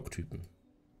 Blocktypen.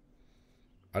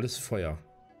 Alles Feuer.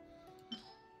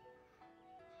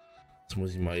 Jetzt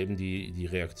muss ich mal eben die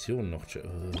Reaktion noch...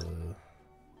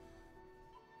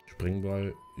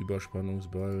 Springball,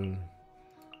 Überspannungsball,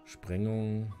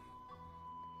 Sprengung.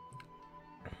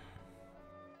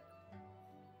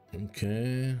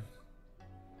 Okay.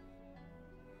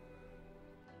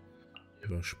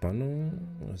 Überspannung.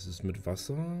 Das ist mit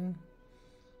Wasser.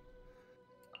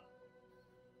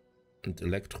 Und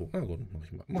Elektro. Ah gut, mach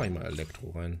ich mal Elektro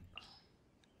rein.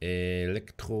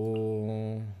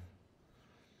 Elektro.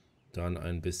 Dann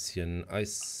ein bisschen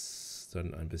Eis.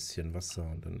 Dann ein bisschen Wasser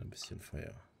und dann ein bisschen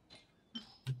Feuer.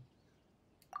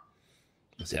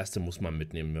 Das erste muss man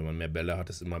mitnehmen. Wenn man mehr Bälle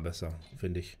hat, ist immer besser,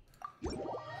 finde ich.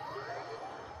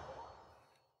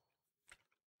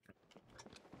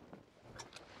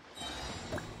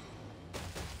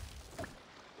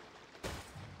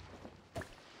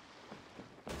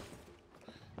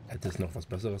 Hätte es noch was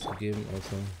Besseres gegeben,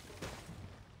 außer...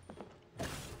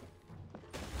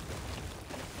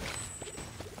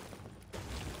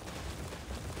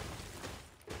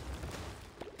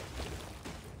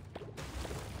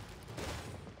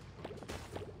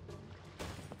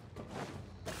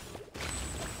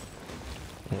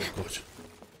 Oh Gott.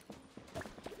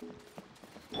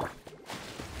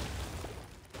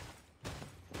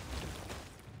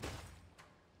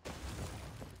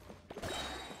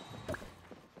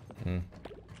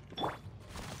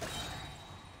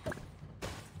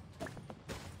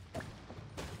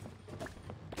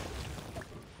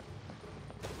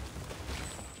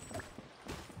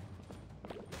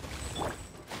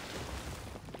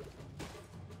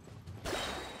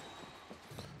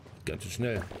 Ganz schön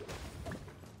schnell.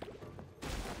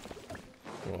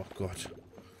 Oh Gott.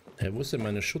 Hey, wo ist denn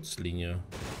meine Schutzlinie?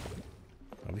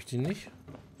 Habe ich die nicht?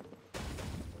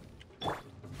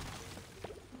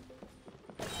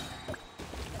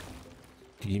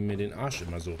 Die mir den Arsch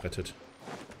immer so rettet.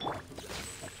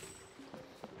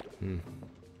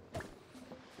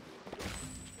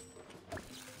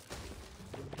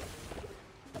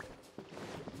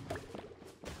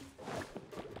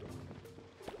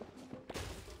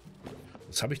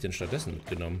 Was habe ich denn stattdessen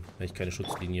mitgenommen, wenn ich keine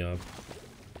Schutzlinie habe?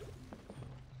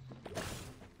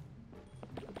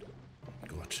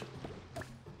 Gott.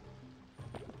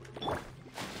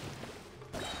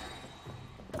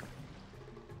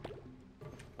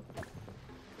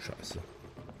 Scheiße.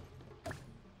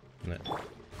 Ne.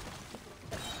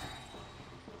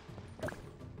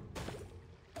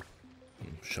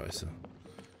 Scheiße.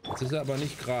 Jetzt ist er aber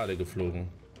nicht gerade geflogen.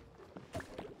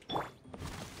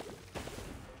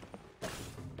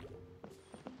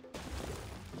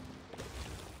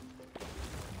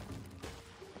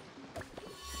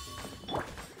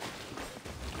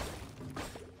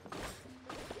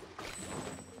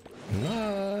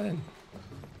 Nein!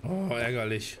 Oh,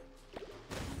 ärgerlich.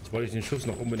 Jetzt wollte ich den Schuss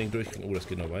noch unbedingt durchkriegen. Oh, das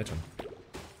geht noch weiter.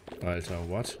 Alter,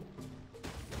 what?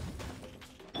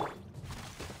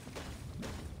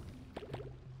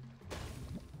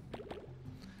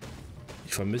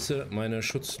 Ich vermisse meine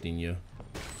Schutzlinie.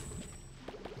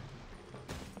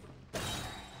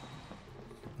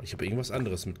 Ich habe irgendwas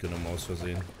anderes mitgenommen aus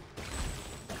Versehen.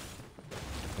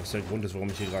 Was der Grund ist, warum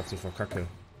ich hier gerade so verkacke.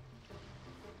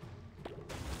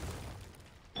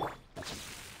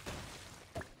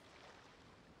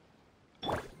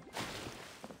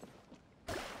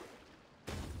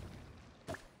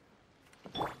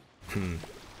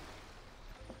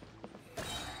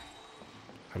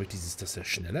 Habe ich dieses, dass er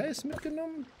schneller ist,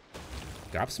 mitgenommen?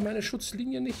 Gab es meine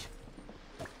Schutzlinie nicht?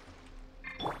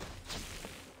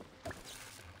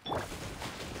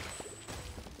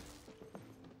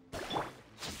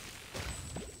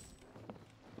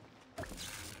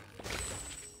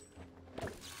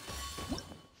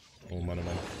 Oh Mann, oh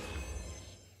Mann.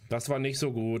 Das war nicht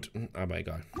so gut, aber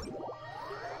egal.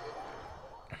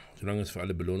 Solange es für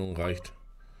alle Belohnungen reicht.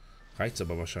 Reicht es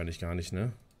aber wahrscheinlich gar nicht,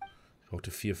 ne? Ich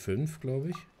brauchte 4, 5, glaube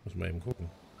ich. Muss mal eben gucken.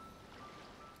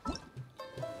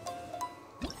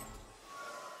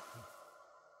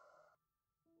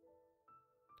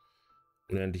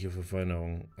 Unendliche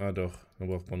Verfeinerung. Ah doch, dann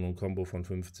braucht man nur ein Combo von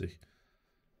 50.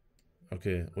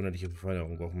 Okay, unendliche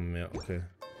Verfeinerung brauchen wir mehr. Okay.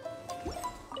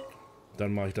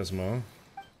 Dann mache ich das mal.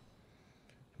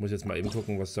 Ich muss jetzt mal eben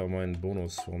gucken, was da mein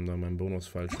Bonus, warum da mein Bonus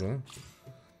falsch war.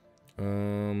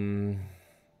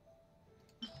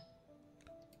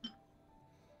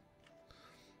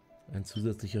 Ein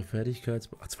zusätzlicher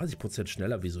Fertigkeitsball. 20%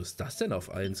 schneller. Wieso ist das denn auf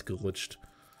 1 gerutscht?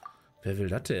 Wer will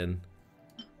das denn?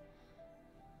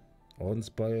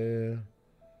 Ordensball.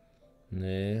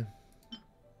 Nee.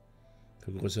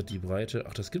 Vergrößert die Breite.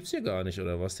 Ach, das gibt's hier gar nicht,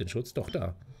 oder was? Den Schutz? Doch,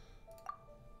 da.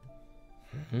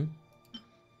 Mhm.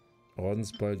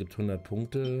 Ordensball gibt 100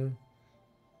 Punkte.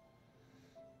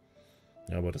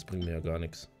 Ja, aber das bringt mir ja gar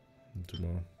nichts.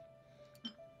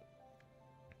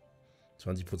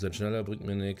 20% schneller bringt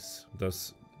mir nichts.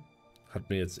 Das hat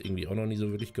mir jetzt irgendwie auch noch nie so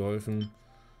wirklich geholfen.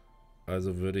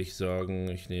 Also würde ich sagen,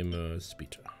 ich nehme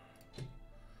Speed.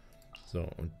 So,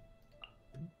 und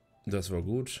das war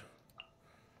gut.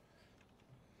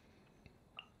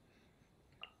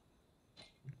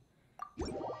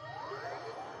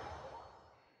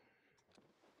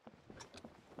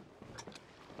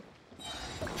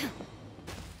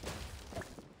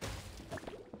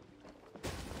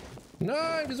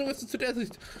 Nein, wieso bist du zu der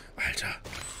Sicht? Alter.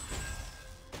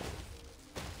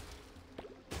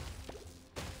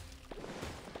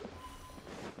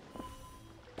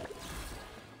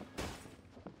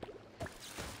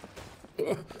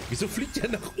 Oh, wieso fliegt der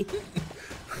nach unten?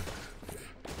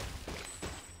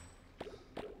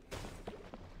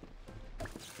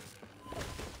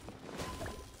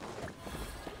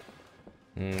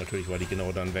 Natürlich war die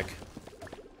genau dann weg.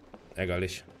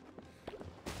 Ärgerlich.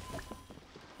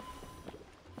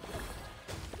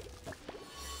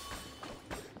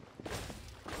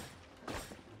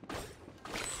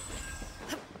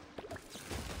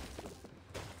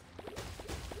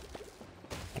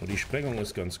 Die Sprengung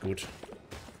ist ganz gut.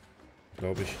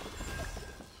 Glaube ich.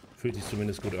 Fühlt sich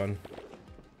zumindest gut an.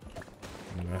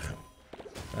 Ach.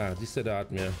 Ah, siehst du, da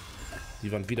hat mir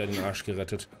die Wand wieder den Arsch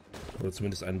gerettet. Oder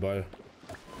zumindest einen Ball.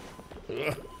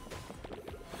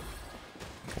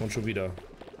 Und schon wieder.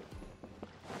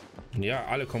 Ja,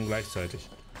 alle kommen gleichzeitig.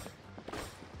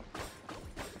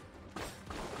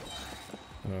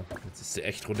 Ja, jetzt ist sie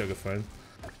echt runtergefallen.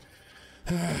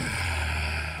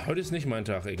 Heute ist nicht mein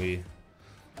Tag irgendwie.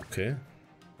 Okay.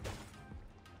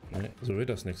 Nee, so wird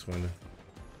das nichts, Freunde.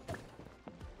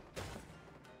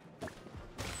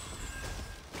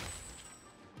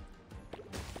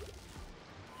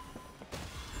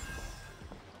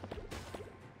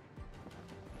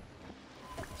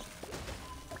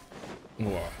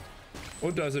 Boah.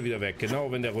 Und da ist er wieder weg.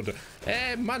 Genau, wenn der runter...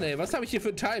 Mann, ey, was habe ich hier für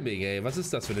ein Timing, ey? Was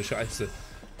ist das für eine Scheiße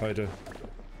heute?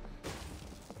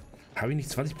 Habe ich nicht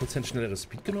 20% schnelleres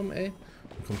Speed genommen, ey?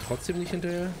 Und kommt trotzdem nicht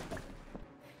hinterher.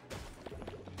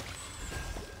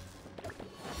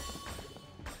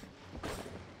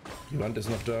 Die Wand ist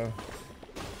noch da.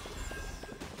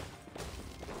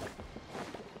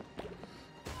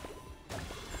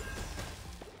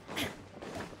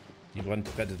 Die Wand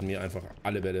rettet mir einfach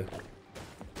alle Bälle.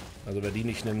 Also wer die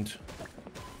nicht nimmt,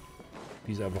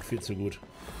 die ist einfach viel zu gut.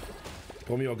 Ich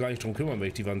brauche mich auch gar nicht drum kümmern, wenn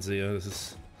ich die Wand sehe. Das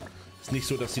ist nicht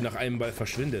so, dass sie nach einem Ball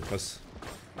verschwindet, was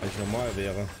eigentlich normal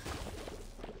wäre.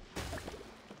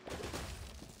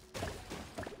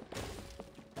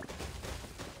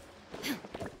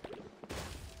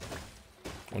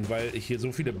 Und weil ich hier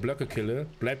so viele Blöcke kille,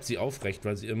 bleibt sie aufrecht,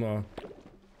 weil sie immer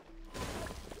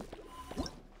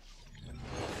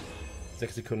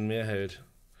 6 Sekunden mehr hält.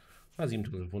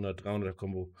 700, 300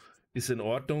 Kombo. Ist in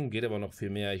Ordnung, geht aber noch viel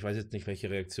mehr. Ich weiß jetzt nicht,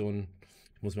 welche Reaktionen.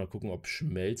 Ich muss mal gucken, ob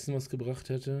Schmelzen was gebracht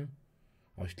hätte.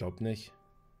 Aber ich glaube nicht.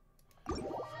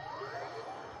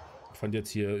 Ich fand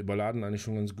jetzt hier Überladen eigentlich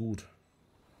schon ganz gut.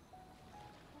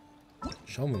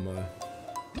 Schauen wir mal.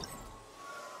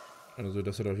 Also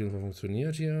das hat auf jeden Fall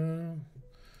funktioniert hier.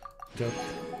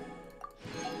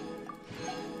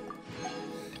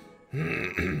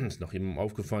 Ist noch jemandem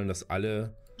aufgefallen, dass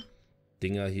alle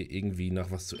Dinger hier irgendwie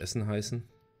nach was zu essen heißen?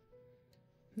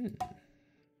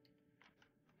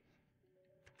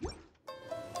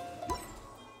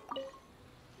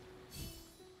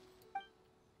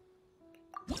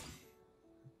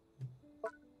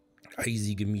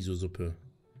 Eisige Miso-Suppe.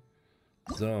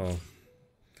 So.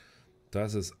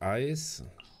 Das ist Eis.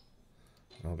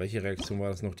 Aber welche Reaktion war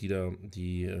das noch?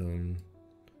 Die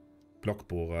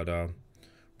Blockbohrer da.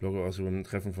 Blocke aus dem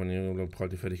Treffen von ihnen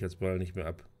prallt die Fertigkeitsball nicht mehr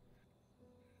ab.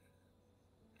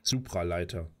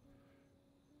 Supraleiter.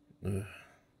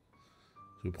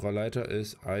 Supraleiter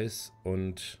ist Eis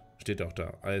und... Steht auch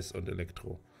da. Eis und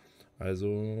Elektro. Also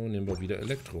nehmen wir wieder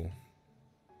Elektro.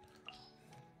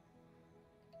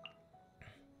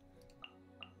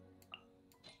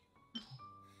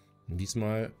 Und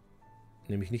diesmal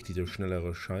nehme ich nicht diese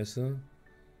schnellere Scheiße.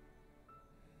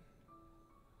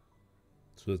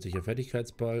 Zusätzlicher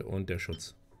Fertigkeitsball und der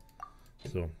Schutz.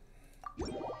 So.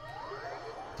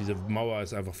 Diese Mauer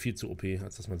ist einfach viel zu OP,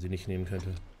 als dass man sie nicht nehmen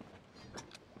könnte.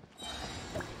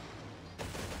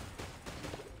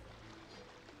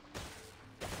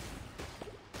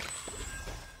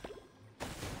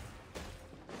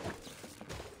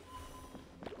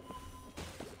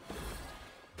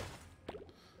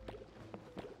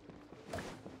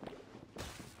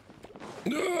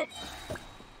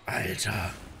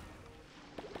 Alter.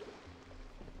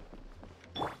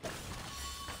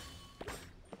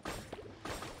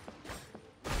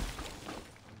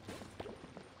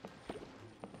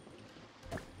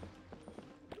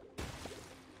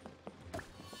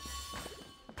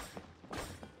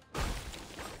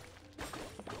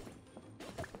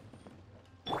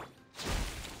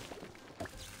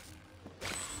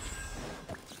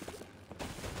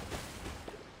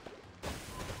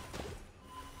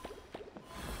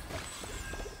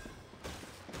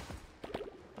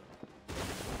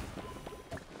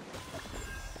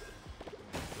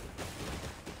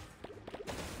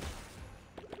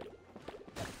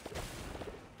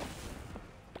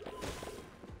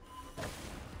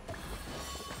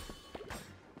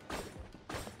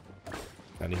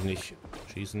 Kann ich nicht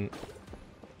schießen.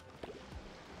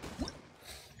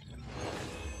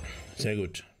 Sehr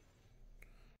gut.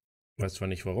 Weiß zwar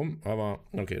nicht warum, aber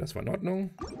okay, das war in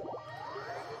Ordnung.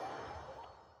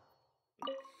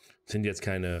 Sind jetzt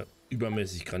keine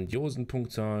übermäßig grandiosen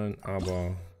Punktzahlen,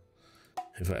 aber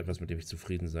einfach etwas, mit dem ich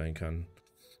zufrieden sein kann.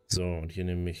 So, und hier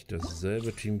nehme ich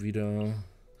dasselbe Team wieder.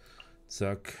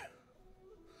 Zack.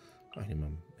 Ach,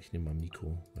 ich nehme mal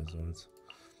Miko, wer soll's.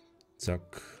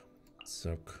 Zack.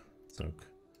 Zack, zack.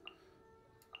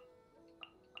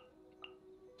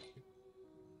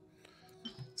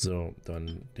 So,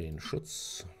 dann den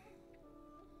Schutz.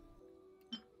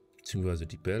 Beziehungsweise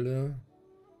die Bälle.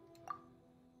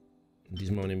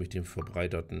 Diesmal nehme ich den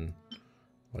verbreiterten,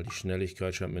 weil die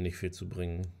Schnelligkeit scheint mir nicht viel zu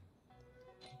bringen.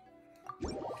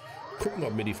 Gucken,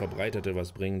 ob mir die verbreiterte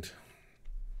was bringt.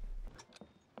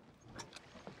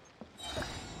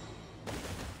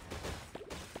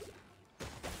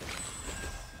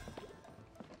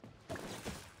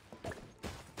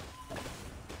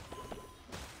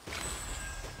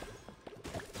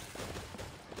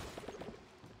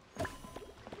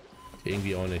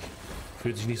 Irgendwie auch nicht.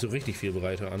 Fühlt sich nicht so richtig viel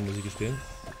breiter an, muss ich gestehen.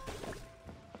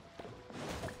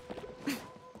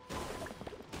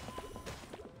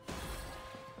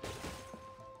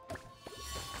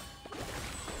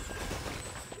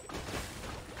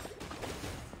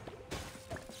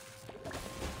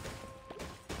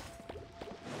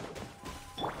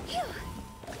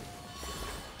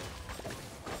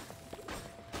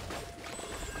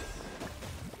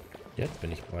 Jetzt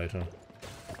bin ich breiter.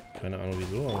 Keine Ahnung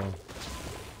wieso, aber...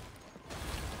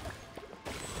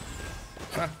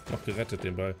 Ha, noch gerettet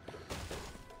den Ball.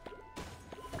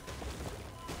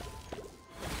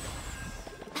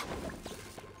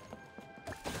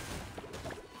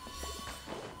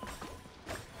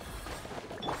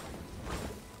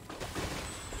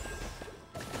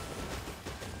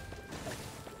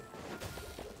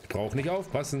 Ich brauche nicht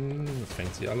aufpassen, jetzt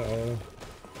fängt sie alle auf.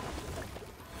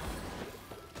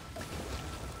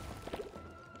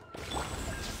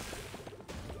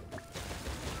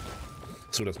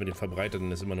 So, das mit dem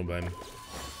Verbreiterten ist immer nur beim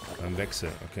Wechsel.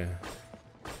 Okay.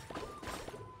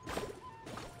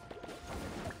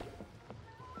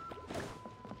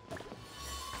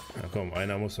 Na komm,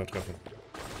 einer muss da treffen.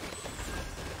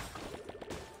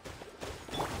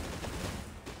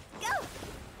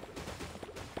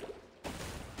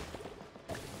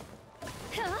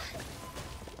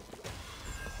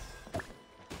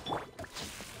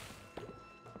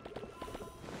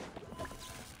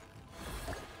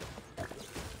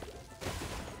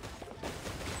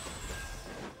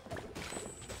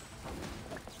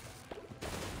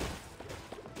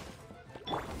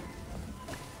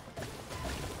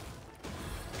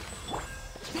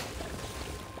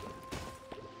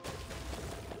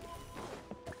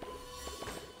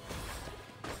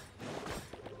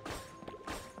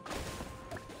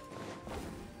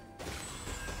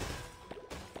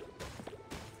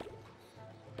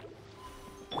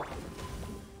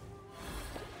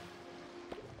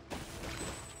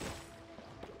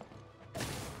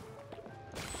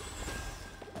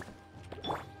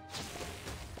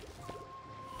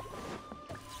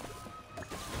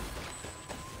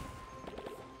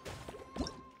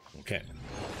 Okay.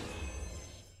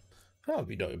 Ja,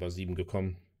 wieder über 7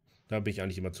 gekommen. Da bin ich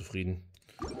eigentlich immer zufrieden.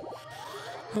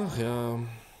 Ach ja.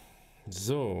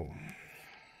 So.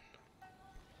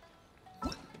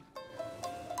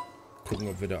 Gucken,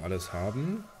 ob wir da alles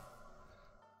haben.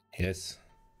 Yes.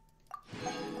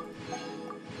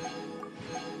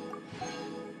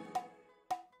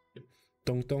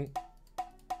 Dong, dong.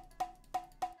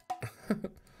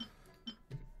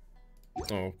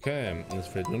 Okay, es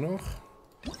fehlt nur noch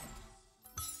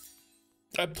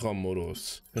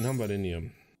Albtraummodus. Wen haben wir denn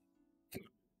hier?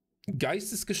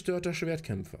 Geistesgestörter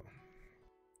Schwertkämpfer.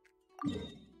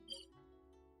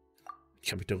 Ich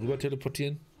kann mich darüber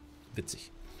teleportieren.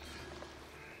 Witzig.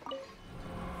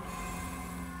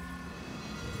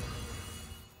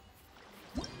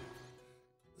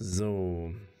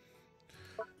 So.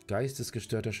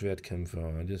 Geistesgestörter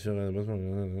Schwertkämpfer. Das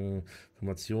wäre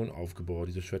Formation aufgebaut.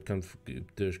 Dieser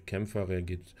Schwertkämpfer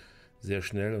reagiert sehr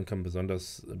schnell und kann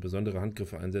besondere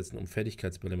Handgriffe einsetzen, um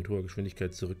Fertigkeitsbälle mit hoher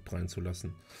Geschwindigkeit zurückprallen zu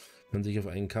lassen. Wenn man sich auf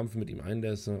einen Kampf mit ihm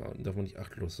einlässt, darf man nicht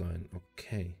achtlos sein.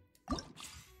 Okay.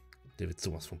 Der wird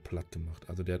sowas von platt gemacht.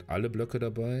 Also der hat alle Blöcke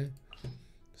dabei.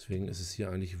 Deswegen ist es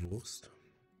hier eigentlich Wurst.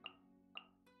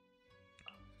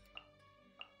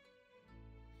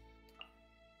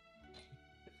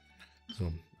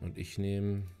 So, und ich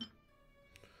nehme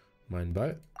meinen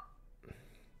Ball.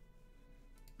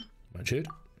 Mein Schild.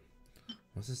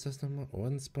 Was ist das nochmal?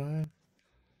 Ordensball?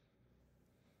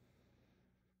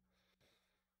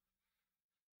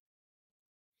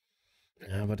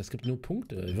 Ja, aber das gibt nur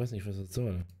Punkte. Ich weiß nicht, was das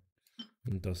soll.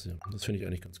 Und das hier. Das finde ich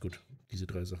eigentlich ganz gut. Diese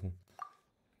 3 Sachen.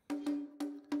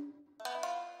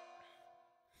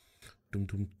 Dumm,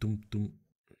 dumm, dumm, dumm.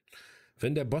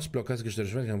 Wenn der Bossblock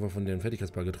geistesgestörter Schwertkämpfer von dem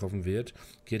Fertigkeitsball getroffen wird,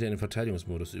 geht er in den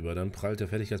Verteidigungsmodus über. Dann prallt der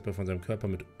Fertigkeitsball von seinem Körper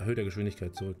mit erhöhter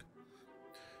Geschwindigkeit zurück.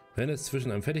 Wenn es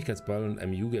zwischen einem Fertigkeitsball und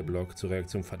einem Yuugei-Block zur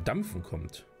Reaktion Verdampfen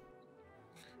kommt,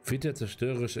 wird der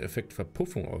zerstörerische Effekt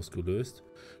Verpuffung ausgelöst.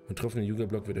 Dem betroffenen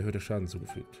Yuugei-Block wird erhöhter Schaden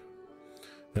zugefügt.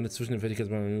 Wenn es zwischen dem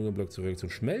Fertigkeitsball und dem Yuugei-Block zur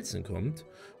Reaktion Schmelzen kommt,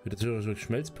 wird der zerstörerische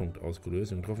Schmelzpunkt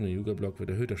ausgelöst. Dem betroffenen Yuugei-Block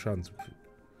wird erhöhter Schaden zugefügt.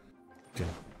 Okay.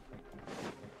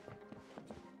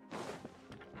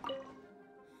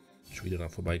 Schon wieder da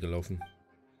vorbeigelaufen.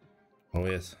 Oh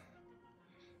yes.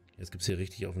 Jetzt gibt es hier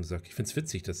richtig auf den Sack. Ich finde es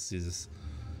witzig, dass dieses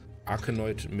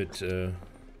Arkanoid mit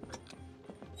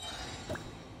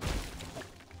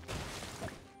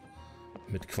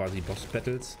quasi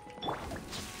Boss-Battles.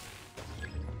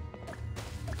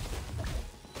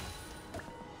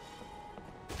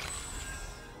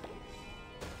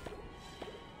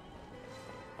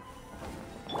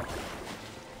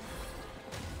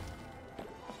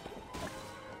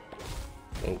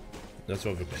 Oh, das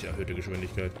war wirklich erhöhte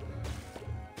Geschwindigkeit.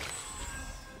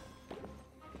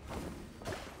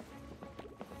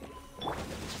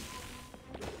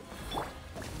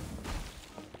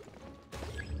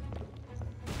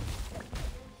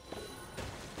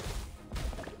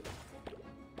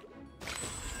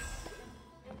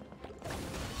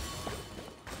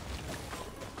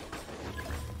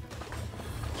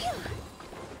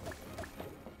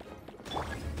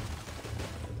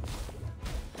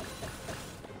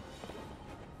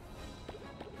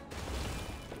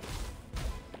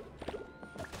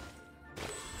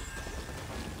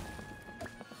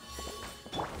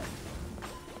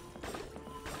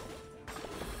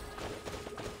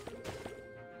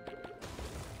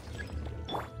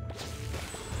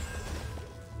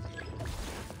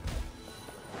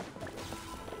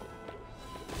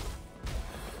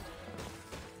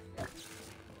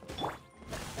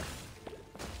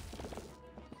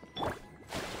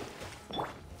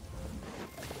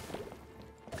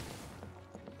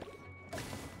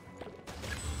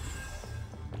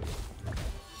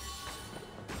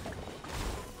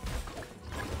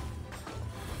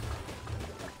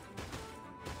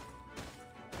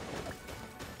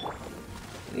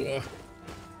 Ja.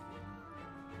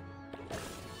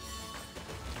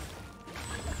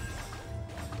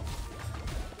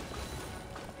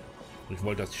 Ich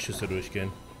wollte, dass die Schüsse durchgehen.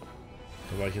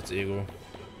 Da war ich jetzt Ego.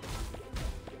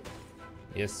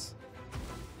 Yes.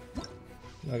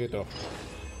 Na geht doch.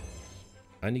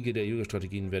 Einige der Yuugei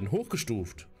Strategien werden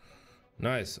hochgestuft.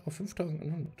 Nice. Auf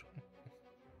 5100.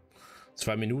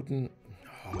 2 Minuten.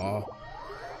 Oh.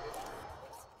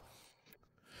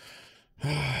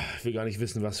 Ich will gar nicht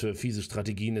wissen, was für fiese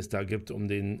Strategien es da gibt, um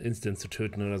den Instant zu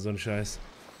töten oder so ein Scheiß.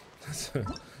 Da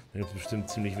gibt es bestimmt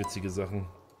ziemlich witzige Sachen.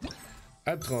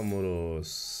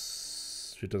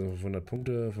 Albtraummodus. 4500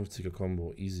 Punkte, 50er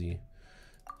Combo. Easy.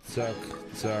 Zack,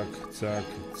 zack, zack,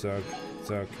 zack,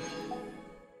 zack.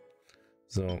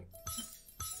 So.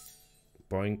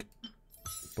 Boink.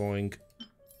 Boink.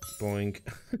 Boink.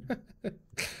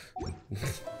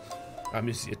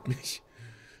 Amüsiert mich.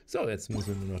 So, jetzt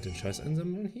müssen wir nur noch den Scheiß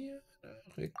einsammeln hier.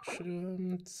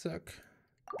 Regenschirm, zack.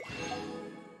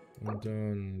 Und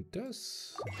dann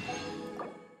das.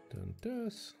 Dann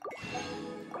das.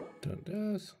 Dann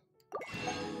das.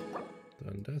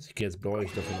 Dann das. Ich gehe jetzt blau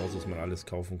davon aus, dass man alles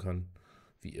kaufen kann.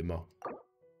 Wie immer.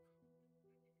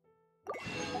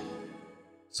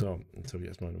 So, jetzt habe ich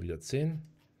erstmal wieder 10.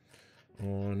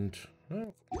 Und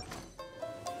ja.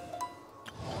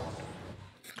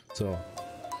 So.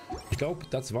 Ich glaube,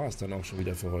 das war es dann auch schon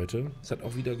wieder für heute. Es hat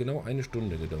auch wieder genau 1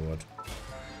 Stunde gedauert.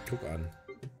 Guck an.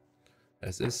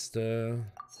 Es ist,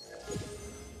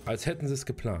 als hätten sie es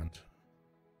geplant.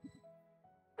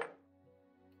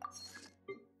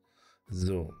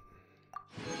 So.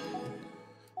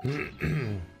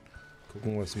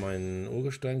 Gucken, was mein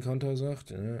Urgestein-Counter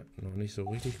sagt. Ja, noch nicht so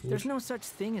richtig gut. There's no such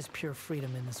thing as pure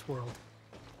freedom in this world.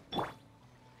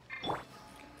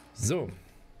 So.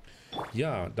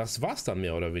 Ja, das war's dann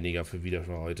mehr oder weniger für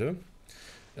heute.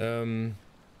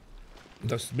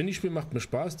 Das Minispiel macht mir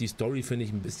Spaß. Die Story finde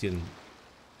ich ein bisschen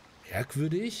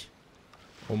merkwürdig,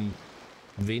 um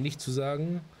wenig zu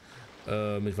sagen.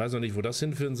 Ich weiß noch nicht, wo das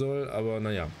hinführen soll, aber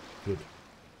naja, gut.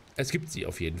 Es gibt sie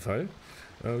auf jeden Fall.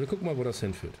 Wir gucken mal, wo das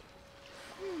hinführt.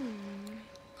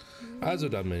 Also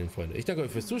dann, meine Freunde, ich danke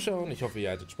euch fürs Zuschauen. Ich hoffe,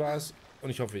 ihr hattet Spaß und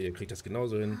ich hoffe, ihr kriegt das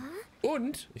genauso hin.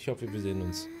 Und ich hoffe, wir sehen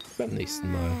uns beim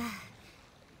nächsten Mal.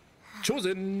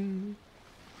 Tschüssen!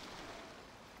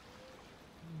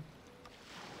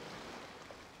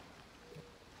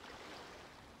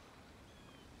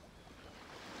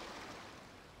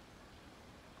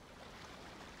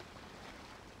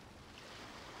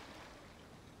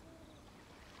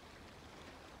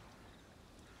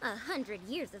 $100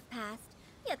 years have passed,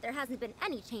 yet there hasn't been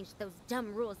any change to those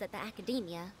dumb rules at the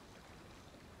academia.